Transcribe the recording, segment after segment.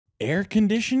Air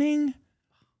conditioning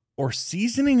or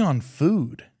seasoning on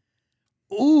food?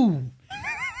 Ooh.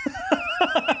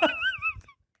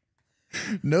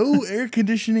 No air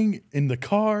conditioning in the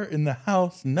car, in the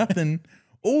house, nothing.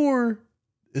 Or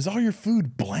is all your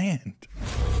food bland?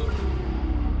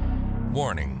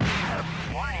 Warning.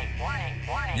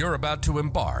 You're about to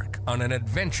embark on an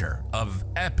adventure of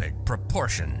epic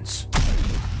proportions.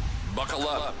 Buckle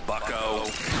up, bucko.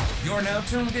 You're now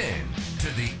tuned in to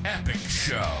The Epic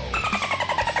Show.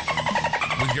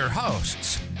 With your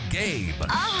hosts, Gabe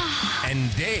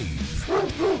and Dave.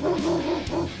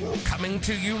 Coming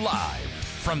to you live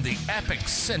from the Epic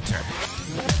Center.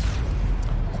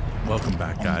 Welcome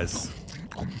back, guys.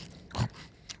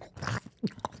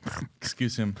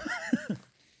 Excuse him.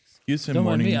 Excuse him. Don't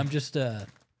mind morning. me. I'm just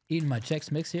eating my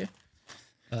Chex Mix here.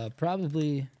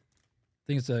 Probably, I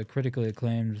think it's a critically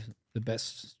acclaimed, the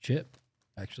best chip,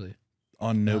 actually.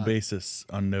 On no basis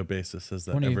has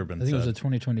that ever been said. I think it was the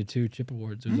 2022 Chip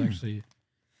Awards. It was actually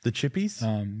the Chippies.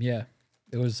 yeah,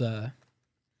 it was a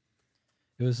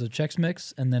Chex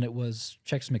Mix, and then it was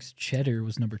Chex Mix Cheddar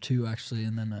was number 2 actually,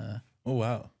 and then Oh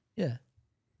wow. yeah.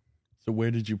 So where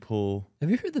did you pull? Have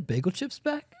you heard the bagel chips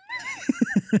back?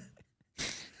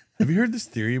 Have you heard this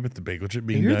theory about the bagel chip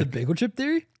being Have you heard back? the bagel chip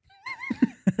theory?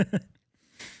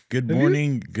 Good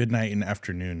morning, good night, and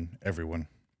afternoon, everyone.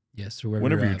 Yes, or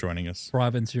Whenever you're joining us.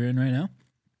 province you're in right now.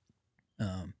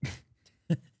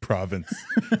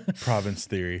 Province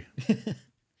theory.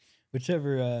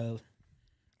 Whichever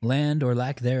land or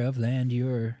lack thereof land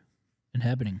you're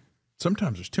inhabiting.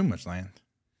 Sometimes there's too much land,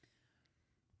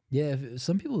 Yeah,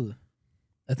 some people,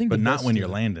 I think, but the not best, when you're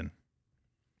landing.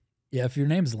 Yeah, if your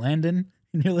name's Landon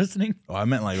and you're listening, Oh, I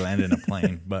meant like landing a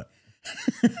plane, but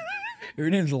if your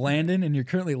name's Landon and you're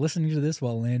currently listening to this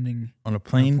while landing on a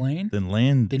plane, plane? then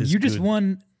land. then is you just good.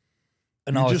 won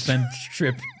an You just- all-expense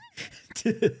trip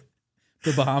to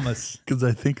the Bahamas. Because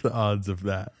I think the odds of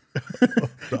that,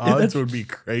 the odds would be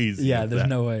crazy. Yeah, of there's that.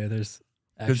 no way. There's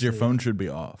Because your actually- phone should be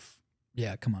off.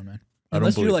 Yeah, come on, man. I don't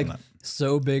Unless you're believe like in that.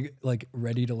 so big, like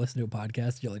ready to listen to a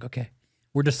podcast, you're like, okay,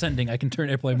 we're descending. I can turn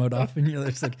airplane mode off, and you're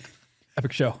just like,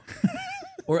 epic show.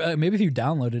 Or maybe if you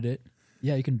downloaded it,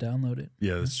 yeah, you can download it.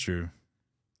 Yeah, that's true.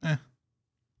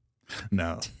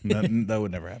 No, that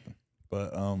would never happen.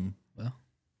 But Well,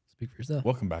 speak for yourself.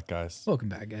 welcome back, guys. Welcome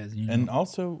back, guys. You know. And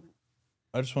also,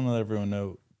 I just want to let everyone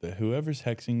know that whoever's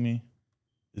hexing me,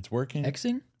 it's working.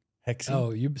 hexing? Hexing.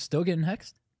 Oh, you still getting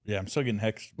hexed? Yeah, I'm still getting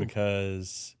hexed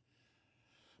because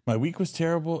my week was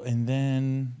terrible, and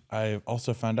then I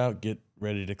also found out. Get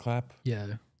ready to clap.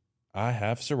 Yeah. I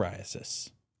have psoriasis.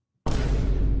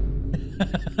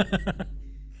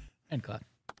 And clap.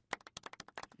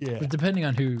 Yeah. But depending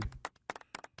on who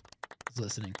is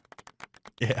listening.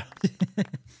 Yeah.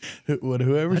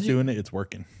 Whoever's How'd you- doing it, it's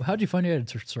working. Well, how'd you find you had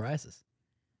psoriasis?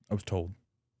 I was told.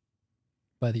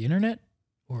 By the internet?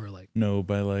 Or like, No,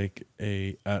 by like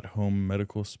a at-home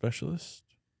medical specialist.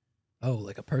 oh,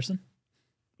 like a person?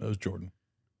 That was Jordan.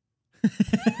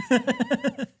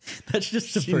 That's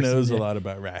just a She person. knows yeah. a lot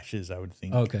about rashes, I would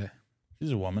think. Okay.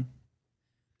 She's a woman.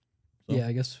 So Yeah,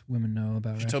 I guess women know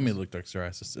about she told me it looked like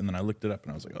psoriasis, and then I looked it up,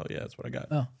 and I was like, oh, yeah, that's what I got.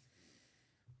 Oh.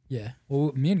 Yeah.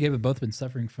 Well, me and Gabe have both been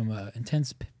suffering from an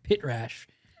intense pit rash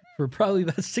for probably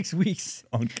about 6 weeks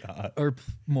Oh, God. or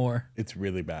more. It's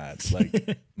really bad.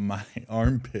 Like, my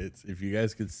armpits, if you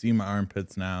guys could see my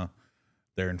armpits now,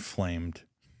 they're inflamed.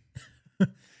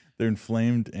 They're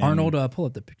inflamed. And Arnold, pull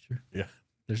up the picture. Yeah.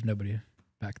 There's nobody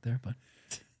back there, but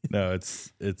No,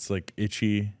 it's like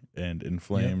itchy and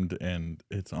inflamed, and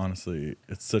it's honestly,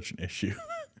 it's such an issue.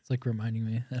 it's like reminding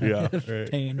me that Yeah, I have right.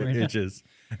 pain It right now. itches.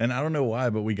 And I don't know why,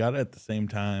 but we got it at the same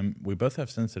time. We both have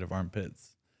sensitive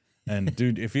armpits. And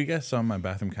dude, if you guys saw my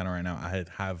bathroom counter right now, I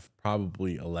have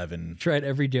probably 11. Tried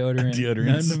every deodorant.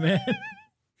 Deodorants. None, man.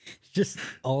 Just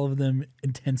all of them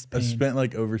intense pain. I spent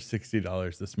like over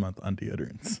 $60 this month on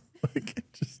deodorants. Like, it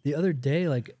just The other day,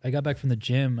 like I got back from the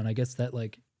gym, and I guess that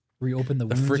like reopened the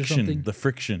the wounds or something.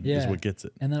 friction is Yeah. what gets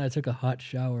it. And then I took a hot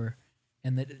shower,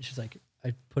 and then it's just like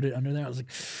I put it under there. I was like,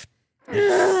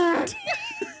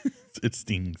 It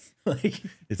stings. like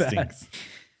It bad. stings.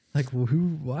 Like, well, who?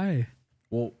 Why?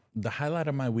 Well, the highlight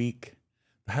of my week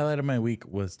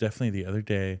was definitely the other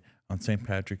day on St.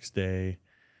 Patrick's Day,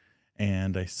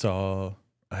 and I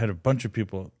had a bunch of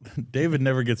people. David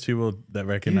never gets people that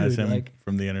recognize Dude, him like-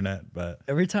 from the internet, but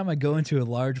Every time I go into a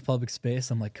large public space,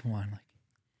 I'm like, come on, like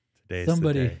today's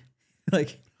somebody, the day.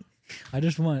 like I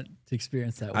just want to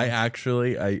experience that.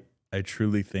 I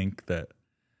truly think that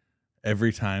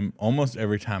almost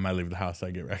every time I leave the house,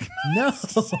 I get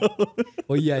recognized. No.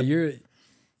 Well, yeah,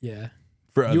 yeah.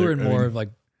 For You were other- in I more mean, of like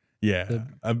Yeah, the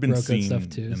I've been bro code seen stuff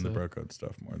too, in the so. bro code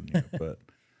stuff more than you, but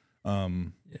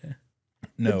Yeah.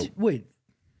 no. Wait,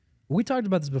 we talked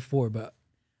about this before, but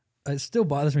it still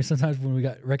bothers me sometimes when we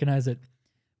got recognized at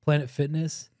Planet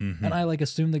Fitness, Mhm. and I like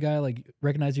assume the guy like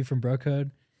recognized you from bro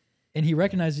code, and he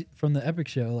recognized you from the Epic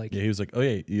show. Like, Yeah, he was like, "Oh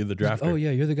yeah, you're the he's like, drafter." oh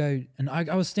yeah, you're the guy, and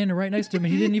I was standing right next to him,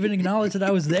 and he didn't even acknowledge that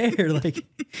I was there.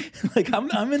 Like,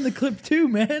 I'm in the clip too,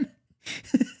 man.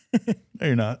 No,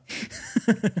 you're not.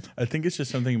 I think it's just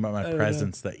something about my don't know.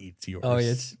 presence that eats yours. Oh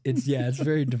yeah, it's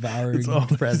very devouring It's all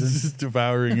presence. just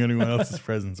devouring anyone else's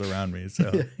presence around me.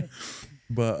 So,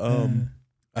 but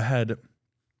I had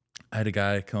a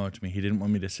guy come up to me. He didn't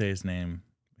want me to say his name.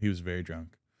 He was very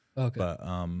drunk. Okay. But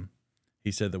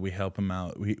he said that we help him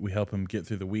out. We help him get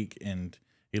through the week, and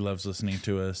he loves listening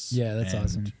to us. Yeah, that's and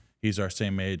awesome. He's our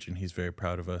same age, and he's very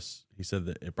proud of us. He said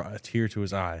that it brought a tear to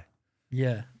his eye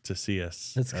Yeah, to see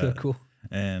us. that's so cool.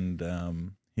 And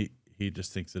he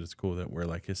just thinks that it's cool that we're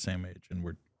like his same age and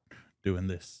we're doing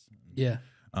this. Yeah.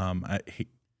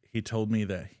 He told me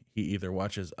that he either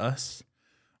watches us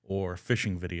or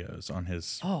fishing videos on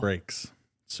his Oh. breaks.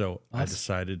 So I Awesome.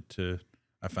 decided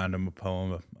I found him a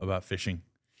poem about fishing.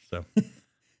 So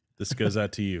this goes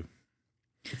out to you.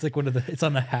 It's like it's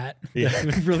on a hat. Yeah.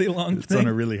 That's a really long It's thing. on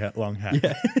a really long hat.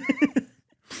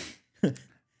 Yeah.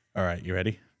 All right, you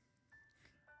ready?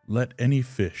 Let any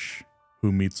fish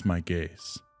who meets my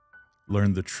gaze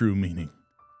learn the true meaning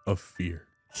of fear.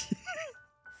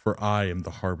 For I am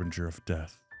the harbinger of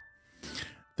death,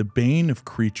 the bane of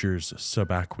creatures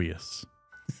subaqueous.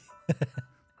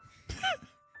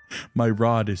 My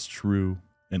rod is true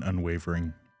and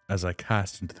unwavering as I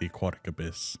cast into the aquatic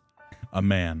abyss. A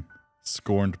man,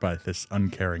 scorned by this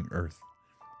uncaring earth,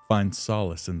 finds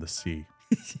solace in the sea,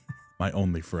 my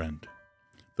only friend.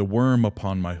 The worm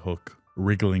upon my hook,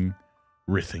 wriggling,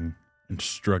 writhing, and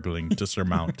struggling to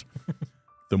surmount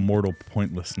the mortal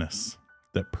pointlessness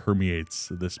that permeates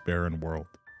this barren world.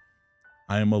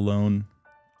 I am alone,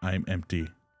 I am empty,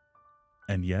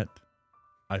 and yet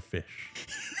I fish.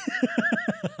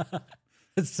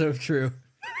 It's so true.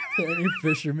 Any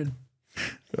fisherman.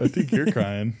 I think you're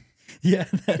crying. Yeah,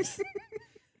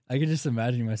 I can just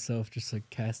imagine myself just like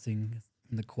casting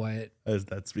in the quiet. As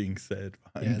that's being said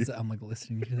Yeah, behind you. I'm like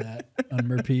listening to that on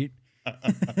repeat.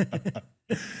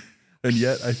 And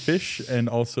yet I fish and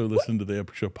also listen to the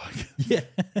Epic Show podcast. Yeah.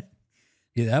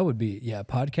 Yeah, that would be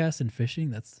podcast and fishing.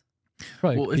 That's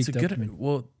probably Well, it's a peaked up to me. good.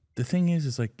 Well, the thing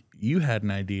is like you had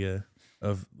an idea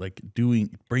of like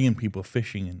bringing people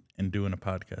fishing and doing a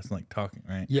podcast and like talking,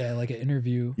 right? Yeah, like an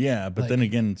interview. Yeah, but Like, then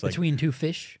again, it's like between two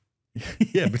fish.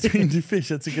 yeah, between two fish.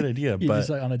 That's a good idea. You're But just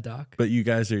like on a dock. but you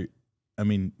guys are, I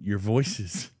mean, your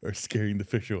voices are scaring the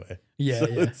fish away. Yeah, So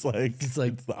yeah. it's like it's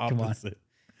the come on. opposite.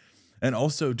 And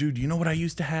also, dude, you know what I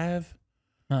used to have?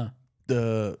 Huh.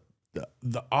 The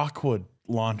aqua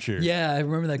launcher. Yeah, I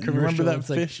remember that You commercial. remember that It's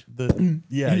like, fish?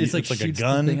 Yeah, and it's like a shoots the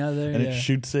gun, thing out of there, and yeah. it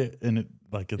shoots it, and it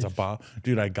like it's a ball.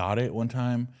 Dude, I got it one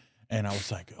time, and I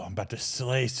was like, oh, I'm about to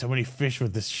slay so many fish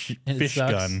with this And it fish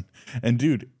sucks. gun. And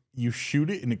dude, you shoot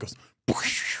it, and it goes,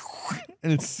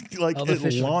 and it's like All the it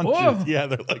fish are like, launches. "Whoa." Yeah,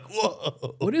 they're like,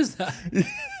 whoa, What is that?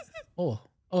 oh,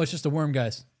 it's just a worm,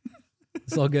 guys.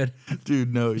 It's all good.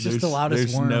 dude. No, It's just the loudest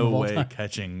there's worm no of all way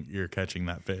time. you're catching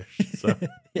that fish. So,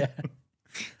 Yeah.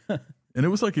 and it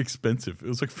was like expensive. It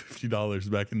was like $50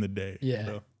 back in the day. Yeah.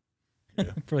 So,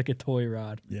 For like a toy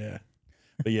rod. yeah.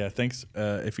 But yeah, thanks.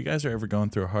 If you guys are ever going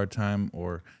through a hard time,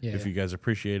 or Yeah, if yeah. you guys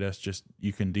appreciate us, just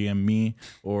you can DM me,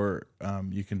 or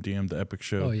you can DM the Epic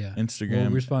Show Oh, yeah. Instagram.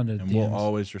 We'll respond to and we'll DMs.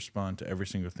 always respond to every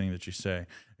single thing that you say.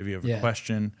 If you have a Yeah.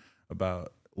 question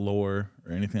about lore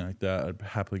or anything like that, I'd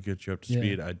happily get you up to Yeah.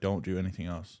 speed. I don't do anything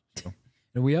else. So.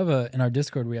 And we have in our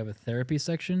Discord, we have a therapy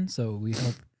section. So we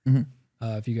help Mhm.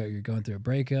 if you're going through a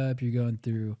breakup, you're going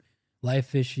through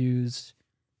life issues,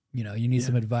 you need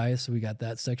some advice. So we got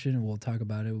that section, and we'll talk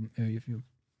about it if you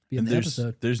be in And the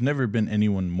episode. there's never been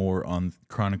anyone more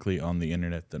chronically on the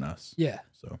internet than us. Yeah,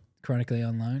 So chronically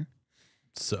online.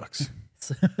 sucks.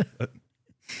 So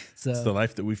It's the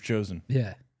life that we've chosen.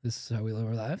 yeah, this is how we live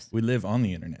our lives. We live on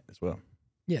the internet as well.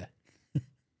 Yeah.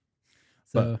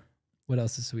 So But- what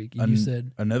else this week? You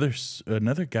said another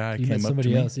guy you came met up to somebody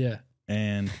me, else. Yeah.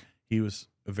 and he was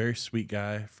a very sweet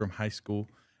guy from high school,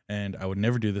 and I would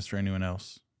never do this for anyone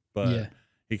else, but Yeah.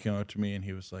 he came up to me and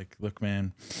he was like, look,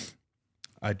 man,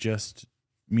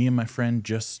 me and my friend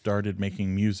just started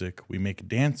making music. We make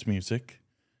dance music.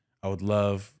 I would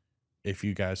love if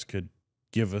you guys could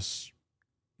give us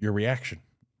your reaction.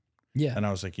 Yeah. And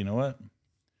I was like, you know what?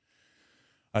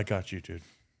 I got you, dude.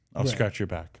 I'll Right. scratch your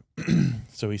back.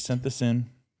 So he sent this in.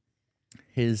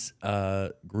 His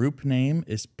group name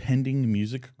is Pending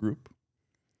Music Group.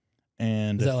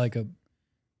 And Is that like a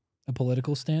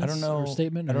political stance? I don't know. Or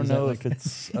statement? I or don't is that know like, if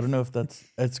it's. I don't know if that's.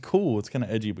 It's cool. It's kind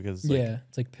of edgy because it's like,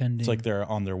 it's like pending. it's like they're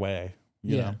on their way.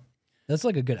 You know? That's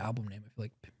like a good album name. I feel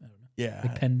like I don't know. Yeah.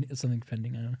 Like something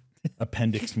pending. I don't know.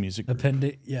 Appendix Music Group.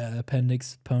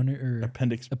 Appendix Poner or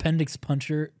Appendix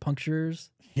Punctures.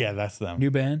 Yeah, that's them.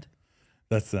 New band.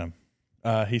 That's them.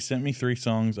 He sent me 3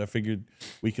 songs. I figured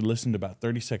we could listen to about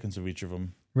 30 seconds of each of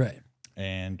them. Right.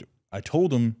 And I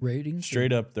told him Ratings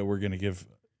straight up that we're going to give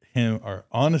him our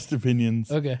honest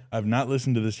opinions. Okay. I've not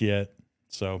listened to this yet.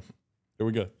 So here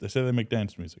we go. They say they make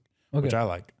dance music, which I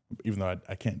like, even though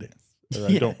I can't dance. Or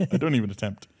I don't even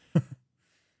attempt.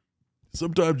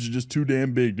 Sometimes you're just too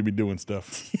damn big to be doing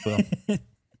stuff. So. All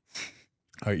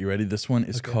right, you ready? This one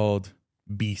is called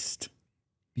Beast.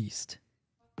 Beast.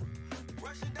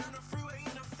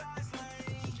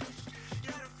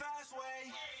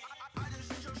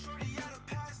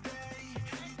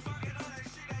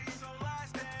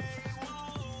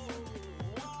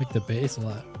 Like the bass a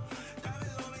lot.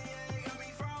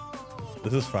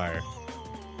 This is fire.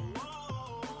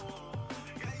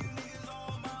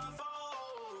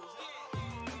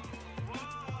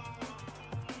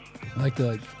 I like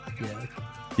the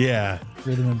Yeah.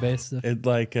 rhythm and bass stuff. It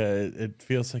like it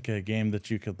feels like a game that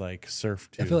you could like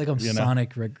surf to. I feel like I'm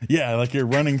Sonic. Yeah, like you're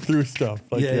running through stuff.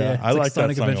 Like, yeah. I like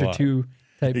Sonic that song Adventure a lot. 2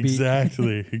 type beat.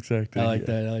 Exactly. I like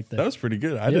that. That was pretty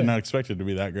good. I did not expect it to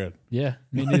be that good. Yeah,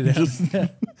 me neither.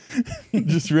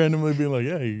 Just randomly being like,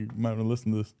 yeah, you might want to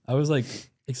listen to this. I was like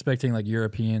expecting like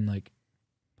European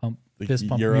fist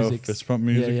pump Euro music. fist pump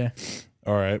music. Yeah.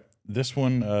 All right. This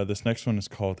one, this next one is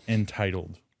called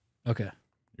Entitled. Okay.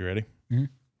 You ready? Mm-hmm.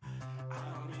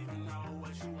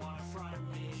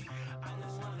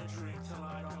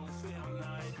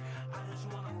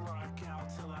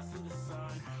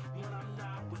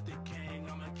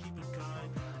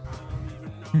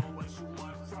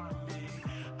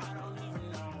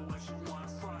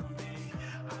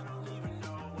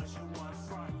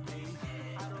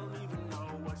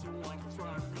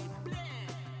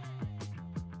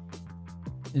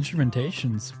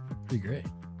 Instrumentation's pretty great.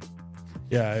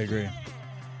 Yeah, I agree.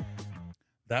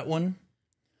 That one,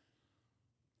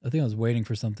 I think I was waiting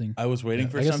for something. I was waiting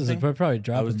for I guess something. it's probably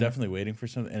dropping. I was definitely waiting for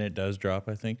something, and it does drop,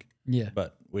 I think. Yeah.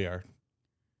 But we are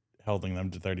holding them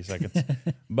to 30 seconds.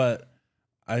 But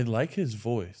I like his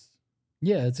voice.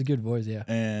 Yeah, it's a good voice, yeah.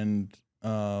 And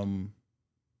the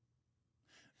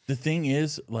thing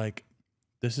is, like,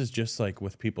 this is just like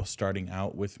with people starting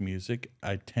out with music,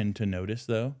 I tend to notice,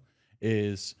 though,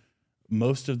 is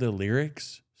most of the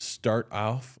lyrics start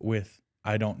off with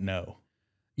 "I don't know."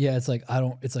 Yeah, it's like I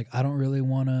don't really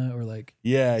wanna, or like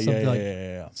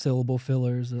yeah. syllable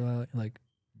fillers, like.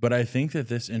 But I think that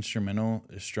this instrumental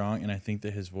is strong, and I think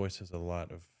that his voice has a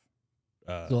lot of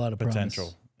potential.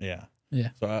 Promise. Yeah. Yeah.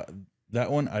 So that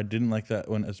one, I didn't like that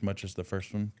one as much as the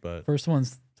first one, but First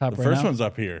one's top. the right first now. one's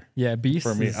up here. Yeah, Beast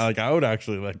For me. I would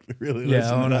actually like really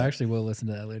listen to that. I actually will listen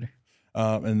to that later.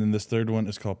 And then this third one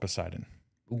is called Poseidon.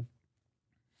 Ooh.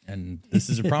 And this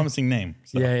is a promising name.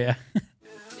 So. Yeah.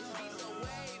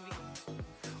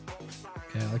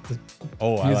 Okay, I like the I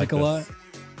music like a lot.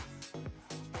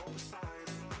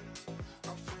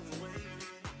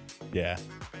 Yeah.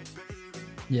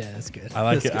 Yeah, that's good. I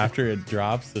like That's it good. after it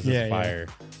drops. This is fire.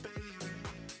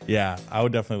 Yeah, I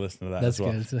would definitely listen to that That's as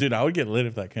well. good. Dude, I would get lit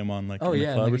if that came on like in the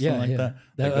club or something like that.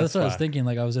 Like, That's what I was fire. thinking.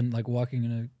 Like I was in like walking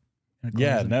in a club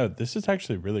Yeah, and- no, this is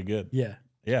actually really good. Yeah.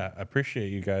 Yeah, I appreciate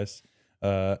you guys.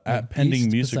 At Pending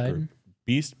Beast, Music Poseidon. Group.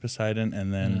 Beast, Poseidon,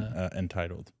 and then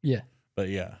Entitled. Yeah. But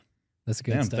yeah. That's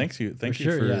good Damn, stuff. thank you For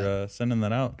for sending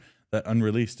that out. That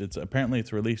unreleased. It's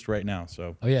released right now.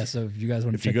 So Oh yeah, so if you guys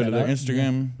want to if you check go to that their out,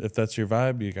 Instagram, if that's your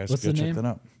vibe, you guys What's go the check name? that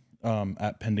out.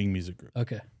 At Pending Music Group. yeah.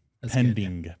 Okay. That's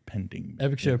good. Pending.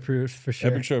 Epic Show approved for sure.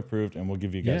 Epic Show approved, and we'll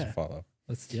give you guys a follow.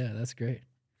 That's great.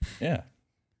 Yeah.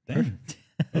 Damn.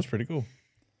 That was pretty cool.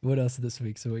 What else this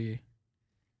week? So in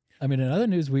other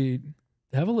news, we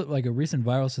have a recent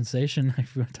viral sensation.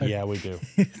 If we want to talk- Yeah, we do.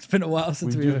 It's been a while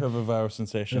since We do have a viral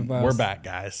sensation. A viral We're back,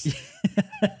 guys.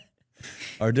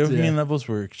 Our dopamine levels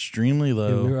were extremely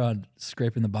low. we were on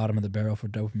scraping the bottom of the barrel for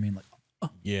dopamine,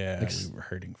 Yeah, we were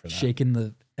hurting for that. shaking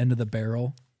the end of the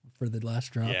barrel for the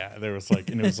last drop. Yeah, there was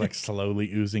like, and it was like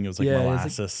slowly oozing. It was like Yeah, it was like,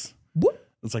 molasses. What?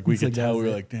 It's like we It's could like that tell. was We were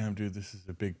it. like, damn, dude, this is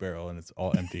a big barrel and it's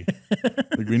all empty.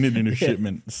 Like we need a new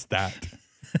shipment stat.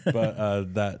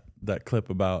 But that clip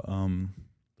about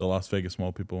the Las Vegas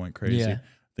mall people went crazy. Yeah.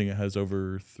 I think it has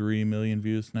over 3 million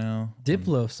views now.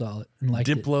 Diplo saw it and liked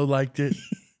it. Diplo liked it.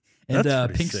 And That's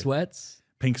pretty Pink sick. Sweats.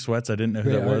 Pink Sweats. I didn't know who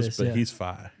Great that was, artist, but yeah. he's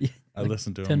fire. Yeah. I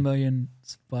listen to 10 him. million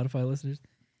Spotify listeners.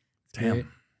 It's Damn. great.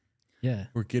 Yeah.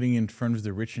 We're getting in front of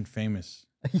the rich and famous.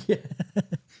 Yeah.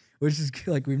 Which is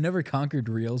like, we've never conquered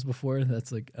Reels before.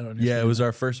 That's like, I don't know. Yeah, it was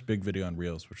our first big video on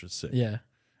Reels, which was sick. Yeah.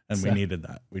 And So- we needed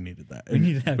that. We needed that. We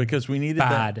needed that because we needed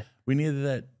bad. that. We needed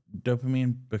that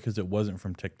dopamine because it wasn't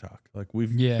from TikTok. Like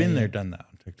we've Yeah, been there, yeah. done that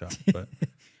on TikTok. But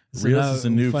So now Reels is a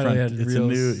we new finally front. had It's a new.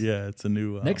 Reels. Yeah, it's a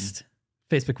new. Next,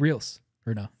 Facebook Reels.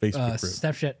 Or no. Facebook Reels.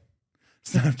 Snapchat.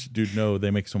 Snapchat, dude, no,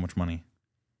 they make so much money.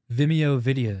 Vimeo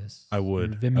videos. I Or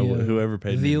would. Vimeo. I would. Whoever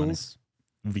paid me money. Veals.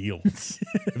 Veals.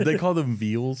 If they call them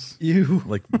veals, You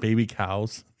like baby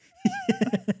cows,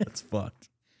 that's fucked.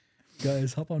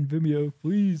 guys, hop on Vimeo,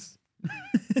 please.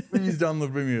 Please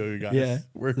download Vimeo, you guys. Yeah,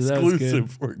 We're so that was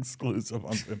exclusive. We're exclusive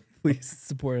on Vimeo. Please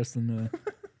support us in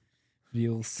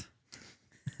Veals.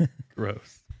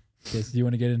 Gross. Okay, so do you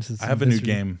want to get into I have a new history?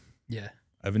 game. Yeah.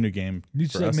 I have a new game New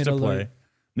for us segment to alert. play.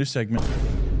 New segment.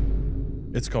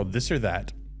 It's called This or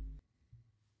That.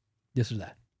 This or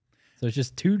that. So it's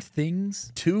just two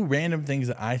things, Two random things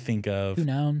that I think of two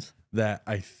nouns. that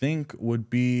I think would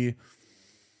be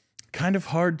kind of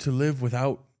hard to live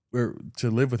without, or to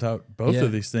live without both Yeah.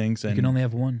 of these things. You And can only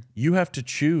have one. you have to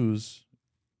choose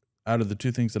out of the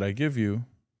two things that I give you,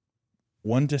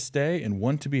 one to stay and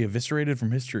one to be eviscerated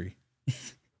from history.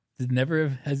 It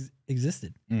never has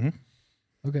existed. Mm-hmm.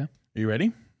 Okay. Are you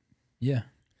ready? Yeah.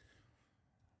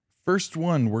 First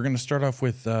one, we're going to start off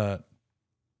with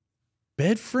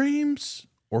bed frames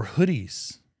or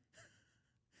hoodies.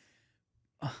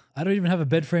 I don't even have a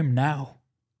bed frame now,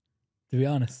 to be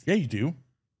honest. Yeah, you do.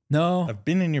 No. I've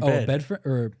been in your Oh, bed. a bed frame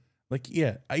or Like,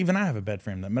 yeah, even I have a bed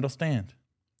frame, that metal stand.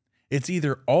 It's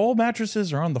either all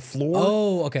mattresses are on the floor.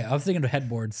 oh, okay. I was thinking of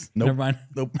headboards. Nope. Never mind.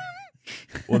 Nope.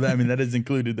 Well, that is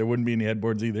included. There wouldn't be any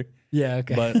headboards either. Yeah.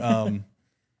 Okay. But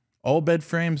all bed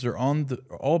frames are on the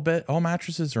all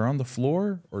mattresses are on the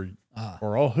floor, or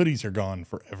all hoodies are gone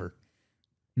forever.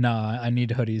 Nah, I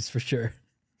need hoodies for sure.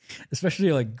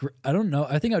 Especially like I don't know.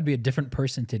 I think I'd be a different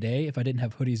person today if I didn't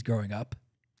have hoodies growing up.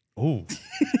 Oh,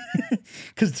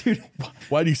 Because dude,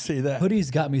 why do you say that?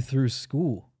 hoodies got me through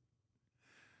school.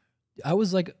 I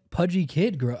was like pudgy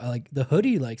kid, like the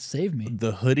hoodie like saved me.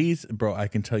 The hoodies, bro, I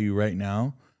can tell you right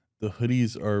now, the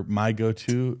hoodies are my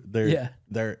go-to.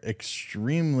 They're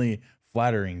extremely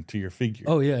flattering to your figure.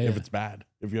 Oh, yeah, If yeah. it's bad,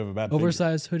 if you have a bad figure.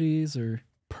 Oversized hoodies or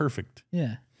Perfect.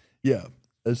 yeah. Yeah,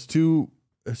 as two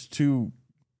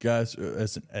guys,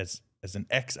 as an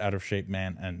ex out of shape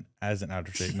man and as an out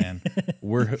of shape man,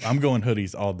 I'm going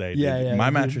hoodies all day. Yeah, dude. yeah, My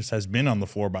dude. mattress has been on the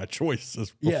floor by choice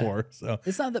Yeah. before, so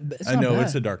It's not that. It's I not know bad.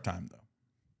 it's a dark time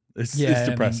though. It's Yeah, I mean,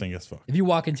 depressing as fuck. If you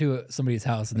walk into somebody's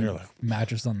house and You're there's like, like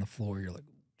mattress on the floor, you're like,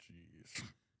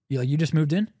 Jeez. you just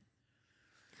moved in?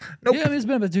 Nope. Yeah, I mean, it's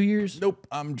been about 2 years. Nope.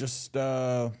 I'm just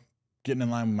getting in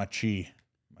line with my chi,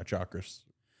 my chakras.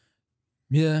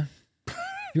 Yeah.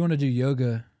 If you want to do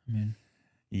yoga, I mean,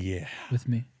 Yeah. with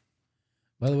me.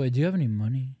 By the way, do you have any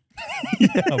money?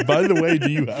 Yeah. By the way, do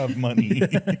you have money?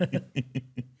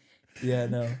 Yeah,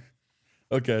 no.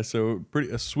 Okay, so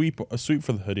a sweep for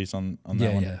the hoodies on that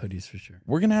Yeah, one. yeah, hoodies for sure.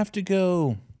 We're gonna have to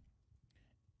go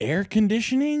air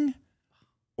conditioning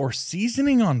or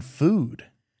seasoning on food.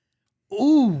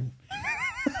 Ooh.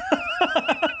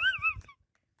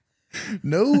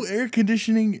 No air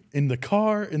conditioning in the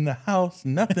car, in the house,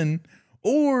 nothing.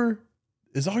 Or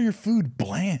is all your food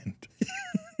bland?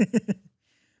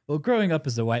 Well, growing up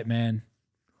as a white man,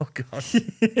 Oh god.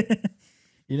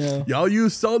 you know, Y'all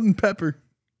use salt and pepper.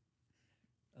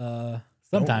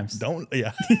 sometimes. Don't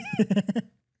yeah.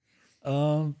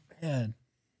 Man.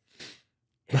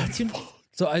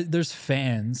 So there's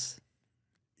fans.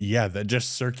 Yeah, that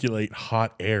just circulate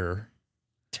hot air.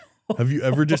 Have you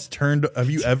ever have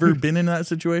you ever been in that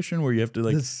situation where you have to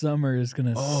like This summer is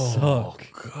gonna oh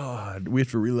suck. god, we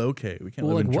have to relocate. We can't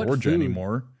Well, live in like, what Georgia food?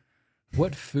 anymore.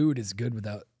 What food is good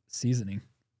without seasoning?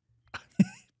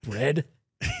 Bread?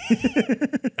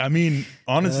 I mean,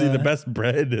 honestly, the best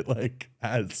bread it like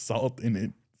has salt in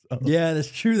it. So Yeah, that's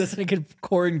true. That's like a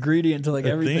core ingredient to like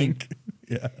I everything. think.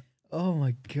 Yeah. Oh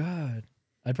my god.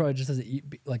 I'd probably just have to eat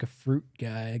like a fruit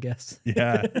guy, I guess.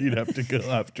 Yeah. You'd have to go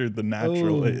after the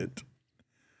natural Oh. hit.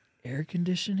 Air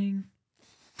conditioning?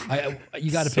 You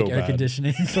got to So pick air bad.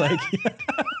 conditioning. Like,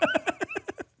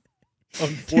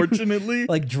 Unfortunately,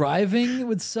 like driving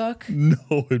would suck. no,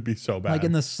 it'd be so bad. Like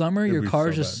in the summer, It'd your be car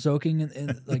is so just bad. soaking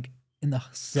in like in the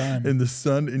sun. in the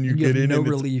sun, and you And you get have in no and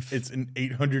relief. It's an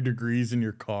 800 degrees in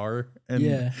your car, and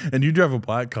Yeah. and you drive a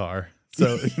black car,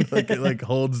 so like it like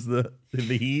holds the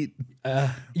heat.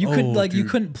 You Oh, couldn't like you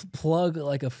dude. couldn't plug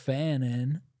like a fan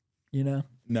in, you know.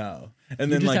 No, and You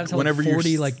then just like have to whenever like you're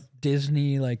 40 like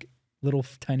Disney like little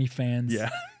tiny fans. Yeah.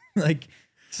 Like,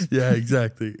 Yeah,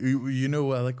 exactly. You know,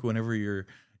 like whenever your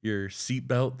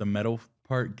seatbelt, the metal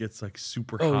part gets like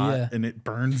super hot yeah. and it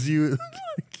burns you,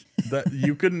 like that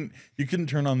you couldn't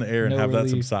turn on the air and No have that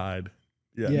relief. subside.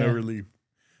 Yeah, Yeah. no relief.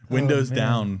 Windows man.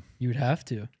 down. You would have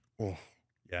to. Oh,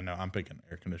 yeah, no, I'm picking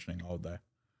air conditioning all day.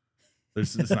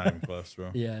 It's not even close,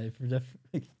 bro. Yeah, for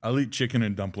definitely. I'll eat chicken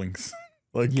and dumplings.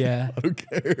 Like, Yeah. I don't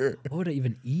care. What would I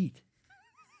even eat?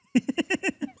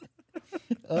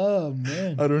 Oh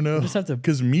man, I don't know. just have to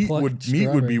because meat pluck would be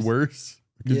strawberries. worse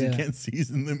because you Yeah. can't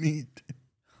season the meat.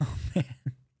 Oh man.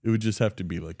 It would just have to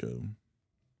be like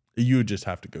you would just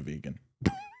have to go vegan.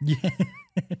 Yeah.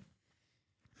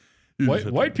 You just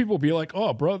have to- People be like,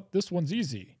 oh, bro, this one's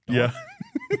easy. Yeah.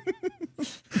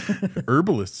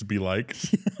 Herbalists be like.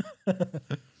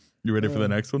 You ready for the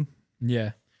next one?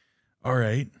 Yeah. All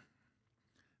right.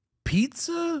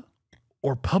 Pizza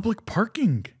or public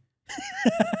parking?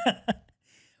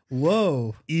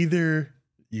 Whoa. Either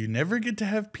you never get to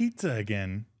have pizza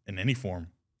again in any form,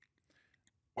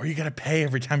 or you got to pay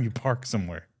every time you park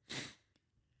somewhere,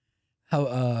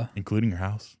 How including your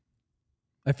house.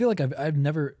 I feel like I've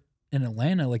never in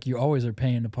Atlanta, like you always are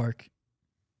paying to park.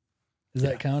 Does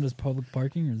that count as public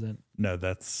parking, or is that? No,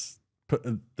 that's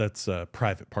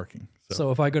private parking.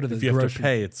 So if I go to the if you have to grocery,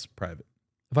 pay, it's private.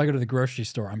 if I go to the grocery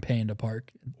store, I'm paying to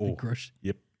park. The Oh, grocery.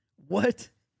 yep. What?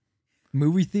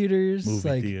 Movie theaters, Movie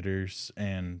like theaters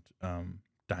and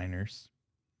diners,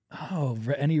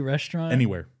 any restaurant,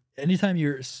 anywhere. Anytime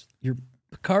your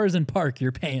car is in park,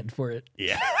 you're paying for it.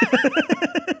 Yeah.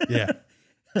 Yeah.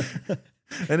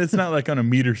 And it's not like on a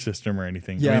meter system or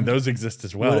anything. Yeah. I mean, those exist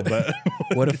as well, but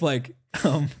What if like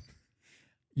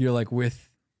you're like with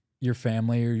your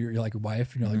family or your like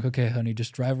wife, and you're like, okay, honey,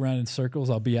 just drive around in circles.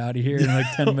 I'll be out of here in like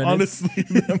 10 minutes. honestly,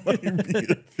 that might be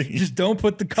a thing. Just don't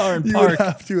put the car in You park. would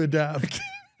have to adapt.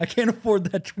 I can't afford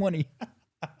that 20.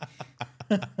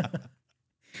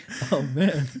 Oh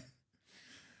man.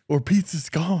 Or pizza's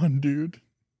gone, dude.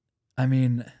 I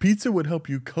mean, Pizza would help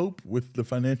you cope with the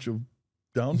financial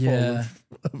downfall Yeah.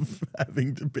 of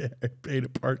having to pay to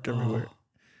park everywhere.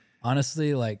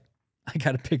 honestly, like I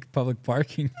gotta pick public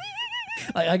parking.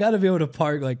 Like I gotta be able to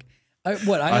park. Like I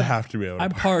have to be able to I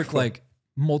park like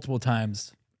multiple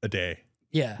times. a day.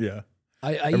 Yeah. Yeah.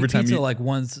 I Every eat time pizza you- like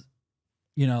once,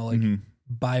 like Mhm.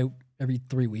 by every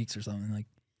 3 weeks or something, like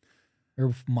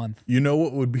or month. You know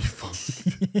what would be fucked?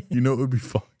 You know what would be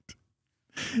fucked?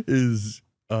 Is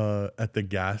at the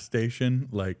gas station,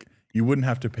 like you wouldn't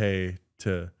have to pay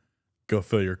to go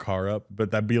fill your car up,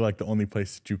 but that'd be like the only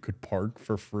place that you could park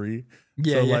for free.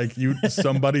 Yeah, So yeah. like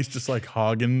somebody's just like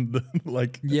hogging the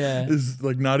Yeah. is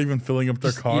like not even filling up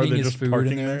their Just car. eating They're his just food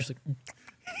parking in there. there. Just like,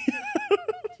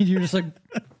 you're just like,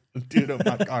 Dude,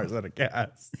 my car's out of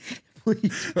gas.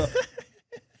 please, bro.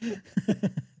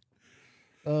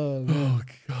 Oh, man. Oh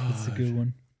god. That's a good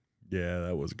one. Yeah,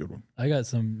 that was a good one. I got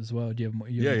some as well. Do you have more?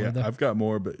 You Yeah, have more yeah. though? I've got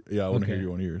more, but yeah, I want to Okay. hear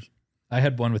you on yours. I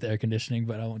had one with air conditioning,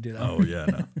 but I won't do that. Oh yeah,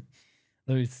 no.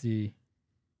 Let me see.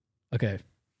 Okay.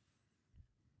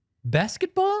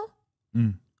 Basketball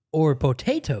Mm. or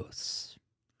potatoes?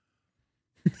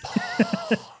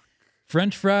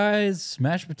 French fries,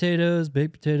 mashed potatoes,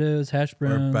 baked potatoes, hash Or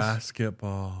browns,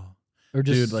 basketball. or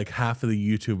just Dude, like half of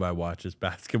the YouTube I watch is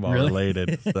basketball Really?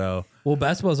 related. So well,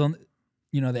 basketball's on.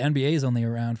 The NBA is only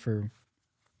around for,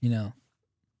 a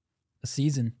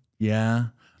season, yeah,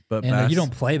 but and you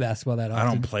don't play basketball that often.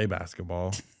 I don't play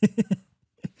basketball.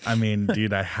 I mean,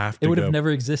 dude, I have to. It would go. have never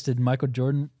existed. Michael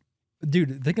Jordan,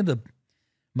 dude, think of the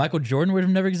Michael Jordan would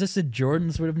have never existed.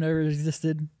 Jordans would have never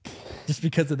existed, just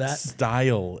because of that.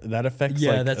 Style that affects.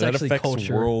 Yeah, like, that's that actually affects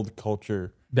culture. world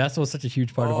culture. Basketball is such a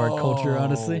huge part of our culture.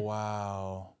 Honestly,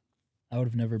 Wow. I would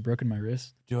have never broken my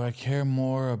wrist. Do I care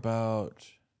more about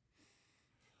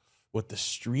what the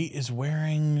street is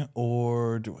wearing,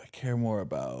 or do I care more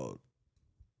about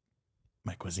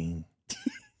my cuisine?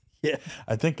 Yeah.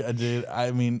 I think I did.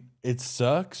 I mean, it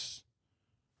sucks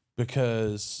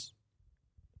because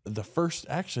the first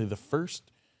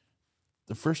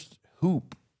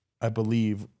hoop, I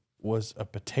believe, was a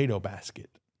potato basket.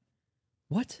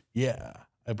 What? Yeah.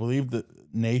 I believe that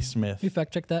Naismith. Can you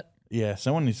fact check that? Yeah,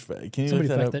 someone needs. Can you Somebody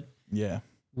look that fact up? that. Yeah.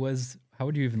 How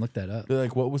would you even look that up? They're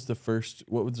like, what was the first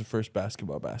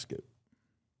basketball basket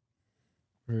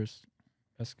First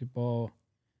basketball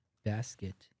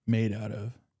basket. made out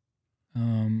of?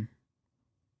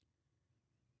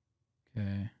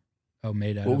 Okay. Oh,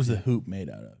 made out. What of was the it. hoop made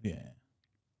out of? Yeah.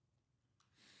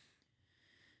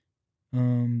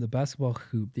 The basketball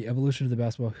hoop. The evolution of the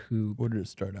basketball hoop. What did it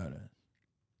start out as?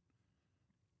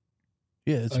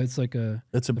 Yeah, It's like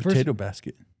it's a the first- potato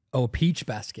basket. Oh, a peach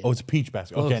basket. Oh, it's a peach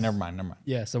basket. Okay, Close. never mind.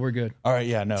 Yeah, so we're good. All right,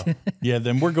 yeah, no. Yeah,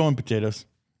 then we're going potatoes.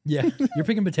 Yeah. You're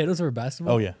picking potatoes over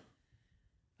basketball? Oh, yeah.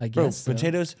 I Bro, guess so.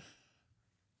 potatoes.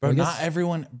 Bro, I not guess-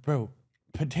 everyone. Bro,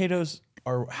 potatoes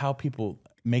are how people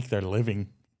make their living.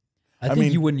 I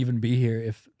think you wouldn't even be here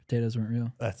if potatoes weren't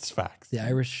real. That's facts. The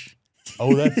Irish.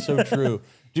 Oh, that's so true.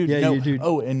 Dude, Yeah, no. dude.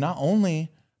 Oh, and not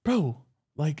only, bro,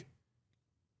 like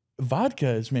vodka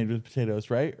is made with potatoes,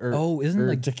 right? Or, Isn't or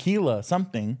like tequila,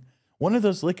 something. One of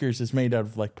those liquors is made out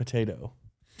of like potato.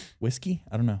 Whiskey?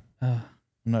 I don't know. I'm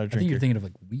not a I think drinker. you're thinking of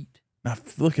like wheat. Nah,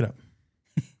 look it up.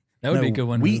 That would be a No, good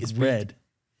one. Wheat is red.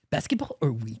 Basketball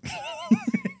or wheat?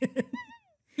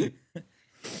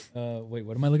 Wait,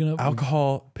 what am I looking up?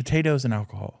 Alcohol, potatoes and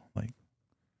alcohol. Like,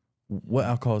 what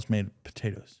alcohol is made of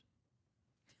potatoes?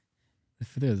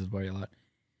 Potatoes is probably a lot.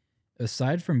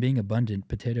 Aside from being abundant,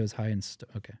 potatoes high in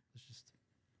okay. It's just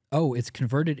it's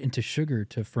converted into sugar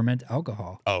to ferment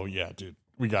alcohol. Oh, yeah, dude.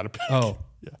 We got to pick. Oh,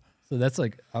 Yeah. So that's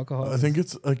like alcohol. I think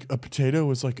it's like a potato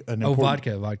is like an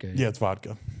vodka. Yeah, it's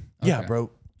vodka. Yeah, Okay.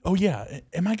 bro. Oh, yeah.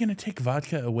 Am I going to take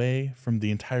vodka away from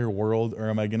the entire world, or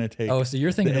am I going to take Oh, so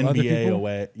you're the thinking of other NBA people?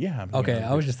 away? Yeah. I'm thinking Okay,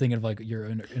 of I was other just thinking of like your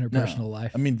interpersonal No.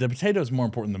 life. I mean, the potato is more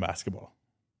important than basketball.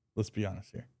 Let's be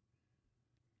honest here.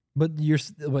 But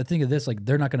think of this, like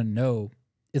they're not going to know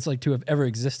it's like to have ever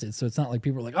existed. So it's not like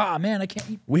people are like, oh man, I can't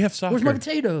eat. We have soccer. Where's my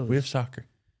potatoes? We have soccer.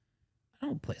 I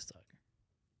don't play soccer.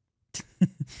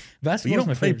 But you don't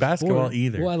my play favorite basketball sport.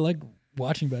 either. Well, I like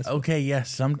watching basketball. Okay,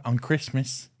 yes, on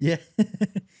Christmas. Yeah.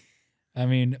 I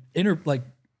mean, Get thinking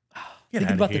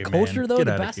outta about here, the culture man. though, Get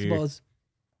the outta basketball here. is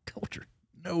culture.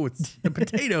 No, it's the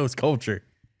potatoes culture.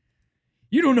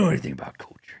 You don't know anything about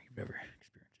culture. You've never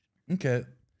experienced Okay, it.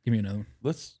 Give me another one.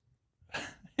 let's.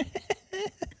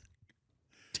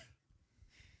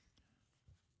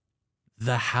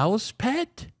 The house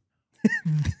pet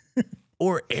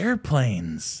or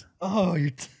airplanes? Oh,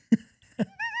 you're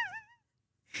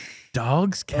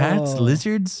Dogs, cats, Oh.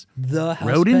 lizards, the house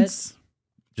rodents?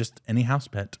 Just any house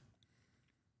pet. pet?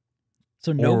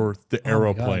 So no, Or the oh my God,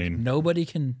 aeroplane. nobody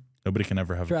can. Nobody can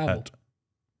ever have Travel. a pet.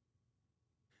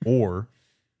 Or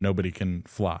nobody can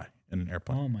fly in an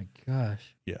airplane. Oh my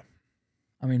gosh. Yeah.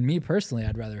 I mean, me personally,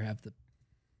 I'd rather have the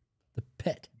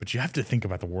pet. But you have to think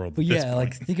about the world. But at this yeah,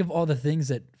 like point. think of all the things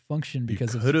that function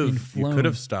because of you being could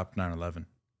have flown. stopped 9/11.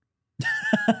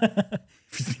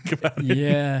 If you think about it.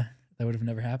 Yeah, that would have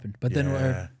never happened. But then,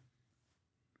 Yeah.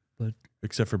 but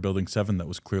Except for Building 7 that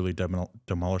was clearly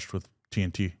demolished with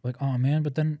TNT. like, oh man,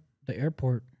 but then the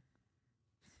airport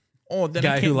Oh, then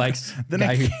guy who likes then I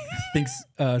guy who can't- thinks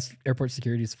airport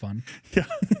security is fun. Yeah.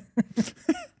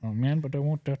 Oh man, but I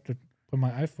won't have to put my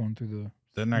iPhone through the.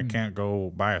 Then I can't go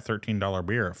buy a $13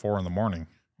 beer at 4 a.m.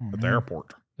 Oh, at the man.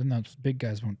 airport. Then those big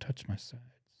guys won't touch my sides.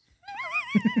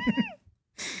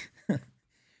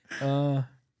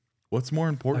 What's more I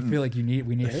important? feel like we need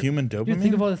the human Dude, dopamine?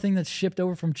 think of all the thing that's shipped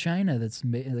over from China. That's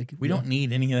made like we don't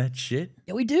need any of that shit.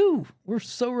 Yeah, we do. We're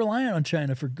so reliant on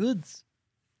China for goods.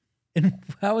 And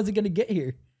how is it going to get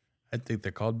here, I think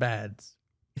they're called bads.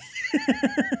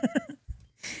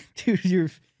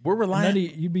 dude? We're reliant.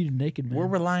 You'd be naked, man. We're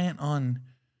reliant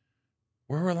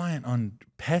on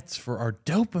pets for our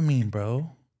dopamine,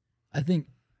 bro. I think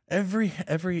Every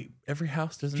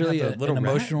house doesn't it's really have a little an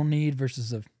rat. emotional need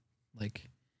versus a like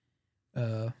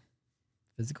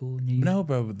physical need. No,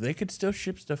 bro, they could still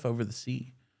ship stuff over the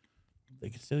sea. They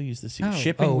could still use the sea. Oh.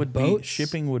 Shipping Oh, would boats?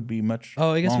 be much.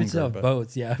 Oh, I guess longer, we still have but-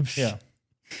 boats. Yeah. Yeah,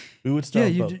 we would still Yeah,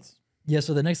 have you boats. Yeah.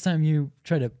 So the next time you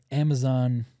try to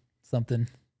Amazon something,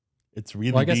 It's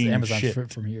really well, I guess being Amazon's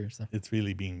shipped. from here. So It's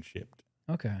really being shipped.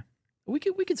 okay, we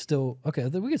could still we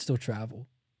could still travel.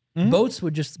 Mhm. Boats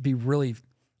would just be really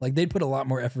like they'd put a lot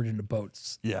more effort into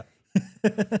boats. Yeah.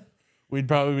 We'd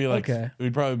probably be like Okay.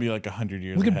 100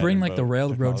 years. We could ahead bring in like the boat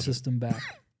railroad technology. system back.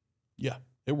 Yeah,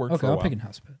 it worked Okay, for a I'll while. pick a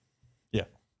house pet.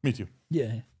 Me too.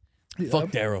 Yeah. Fuck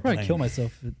I'd the aeroplane. probably kill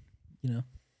myself if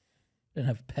didn't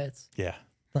have pets. Yeah,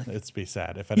 Like- it'd be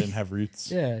sad if I didn't have roots.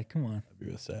 Yeah, come on. That'd be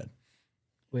real sad.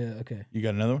 Wait, okay. You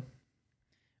got another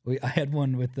one? I had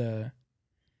one with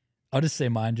I'll just say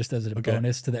mine just as a Okay.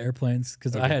 bonus to the airplanes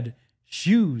because I Okay. had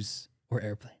shoes or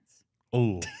airplanes.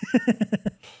 Oh,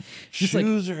 Just like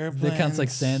shoes or airplanes? That counts like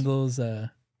sandals, You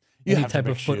any have to type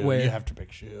pick of shoe. footwear. You have to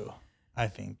pick shoe. I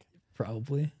think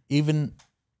probably. even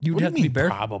You'd what do have you to be mean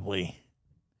barefoot. probably.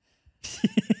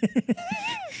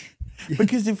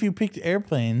 Because if you picked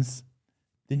airplanes,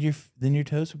 then your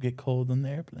toes would get cold on the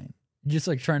airplane. Just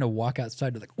like trying to walk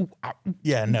outside to like, ooh, ow, ooh.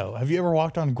 Yeah, no. Have you ever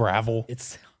walked on gravel?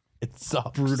 It's It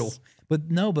sucks. brutal. But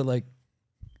like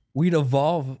we'd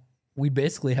evolve. We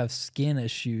basically have skin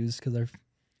as shoes because our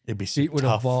It'd be so Feet would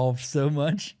tough. evolve so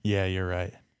much. Yeah, you're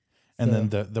right. And then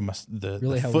the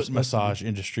Really how we're foot supposed to massage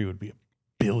industry would be $1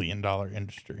 billion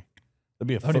industry. That'd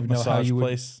be a I don't foot even know how massage you would-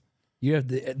 place.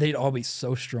 They'd all be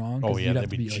so strong. 'cause Oh yeah, you'd have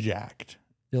they'd to be like, jacked.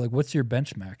 they're like, "What's your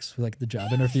bench max?" For like the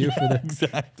job interview for the.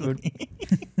 Exactly.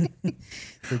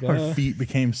 Like, Our feet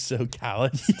became so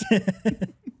calloused.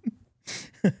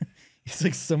 It's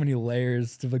like so many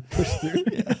layers to like push through.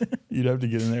 You'd have to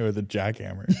get in there with a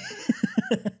jackhammer.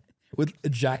 With a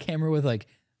jackhammer with like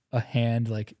a hand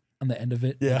like on the end of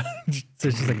it. Yeah. So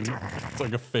it's just like It's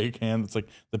like a fake hand. It's like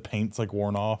the paint's like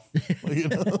worn off. You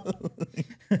know?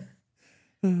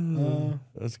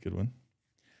 That's a good one.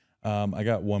 I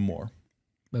got one more,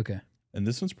 okay. and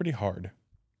this one's pretty hard.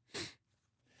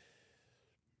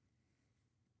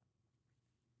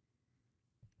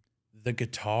 The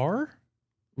guitar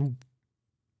Ooh.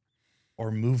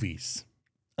 or movies?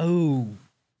 Oh.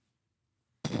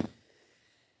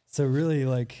 So really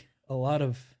like a lot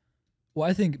of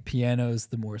I think piano is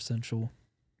the more essential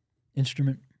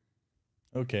instrument.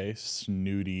 Okay,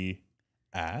 snooty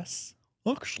ass.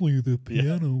 Actually, the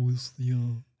piano is the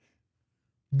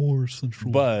more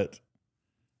central. But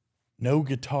no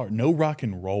guitar, no rock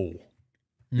and roll.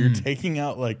 You're taking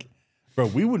out like, bro,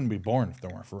 we wouldn't be born if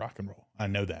there weren't for rock and roll. I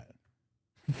know that.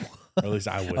 Or at least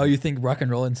I would. Oh, you think rock and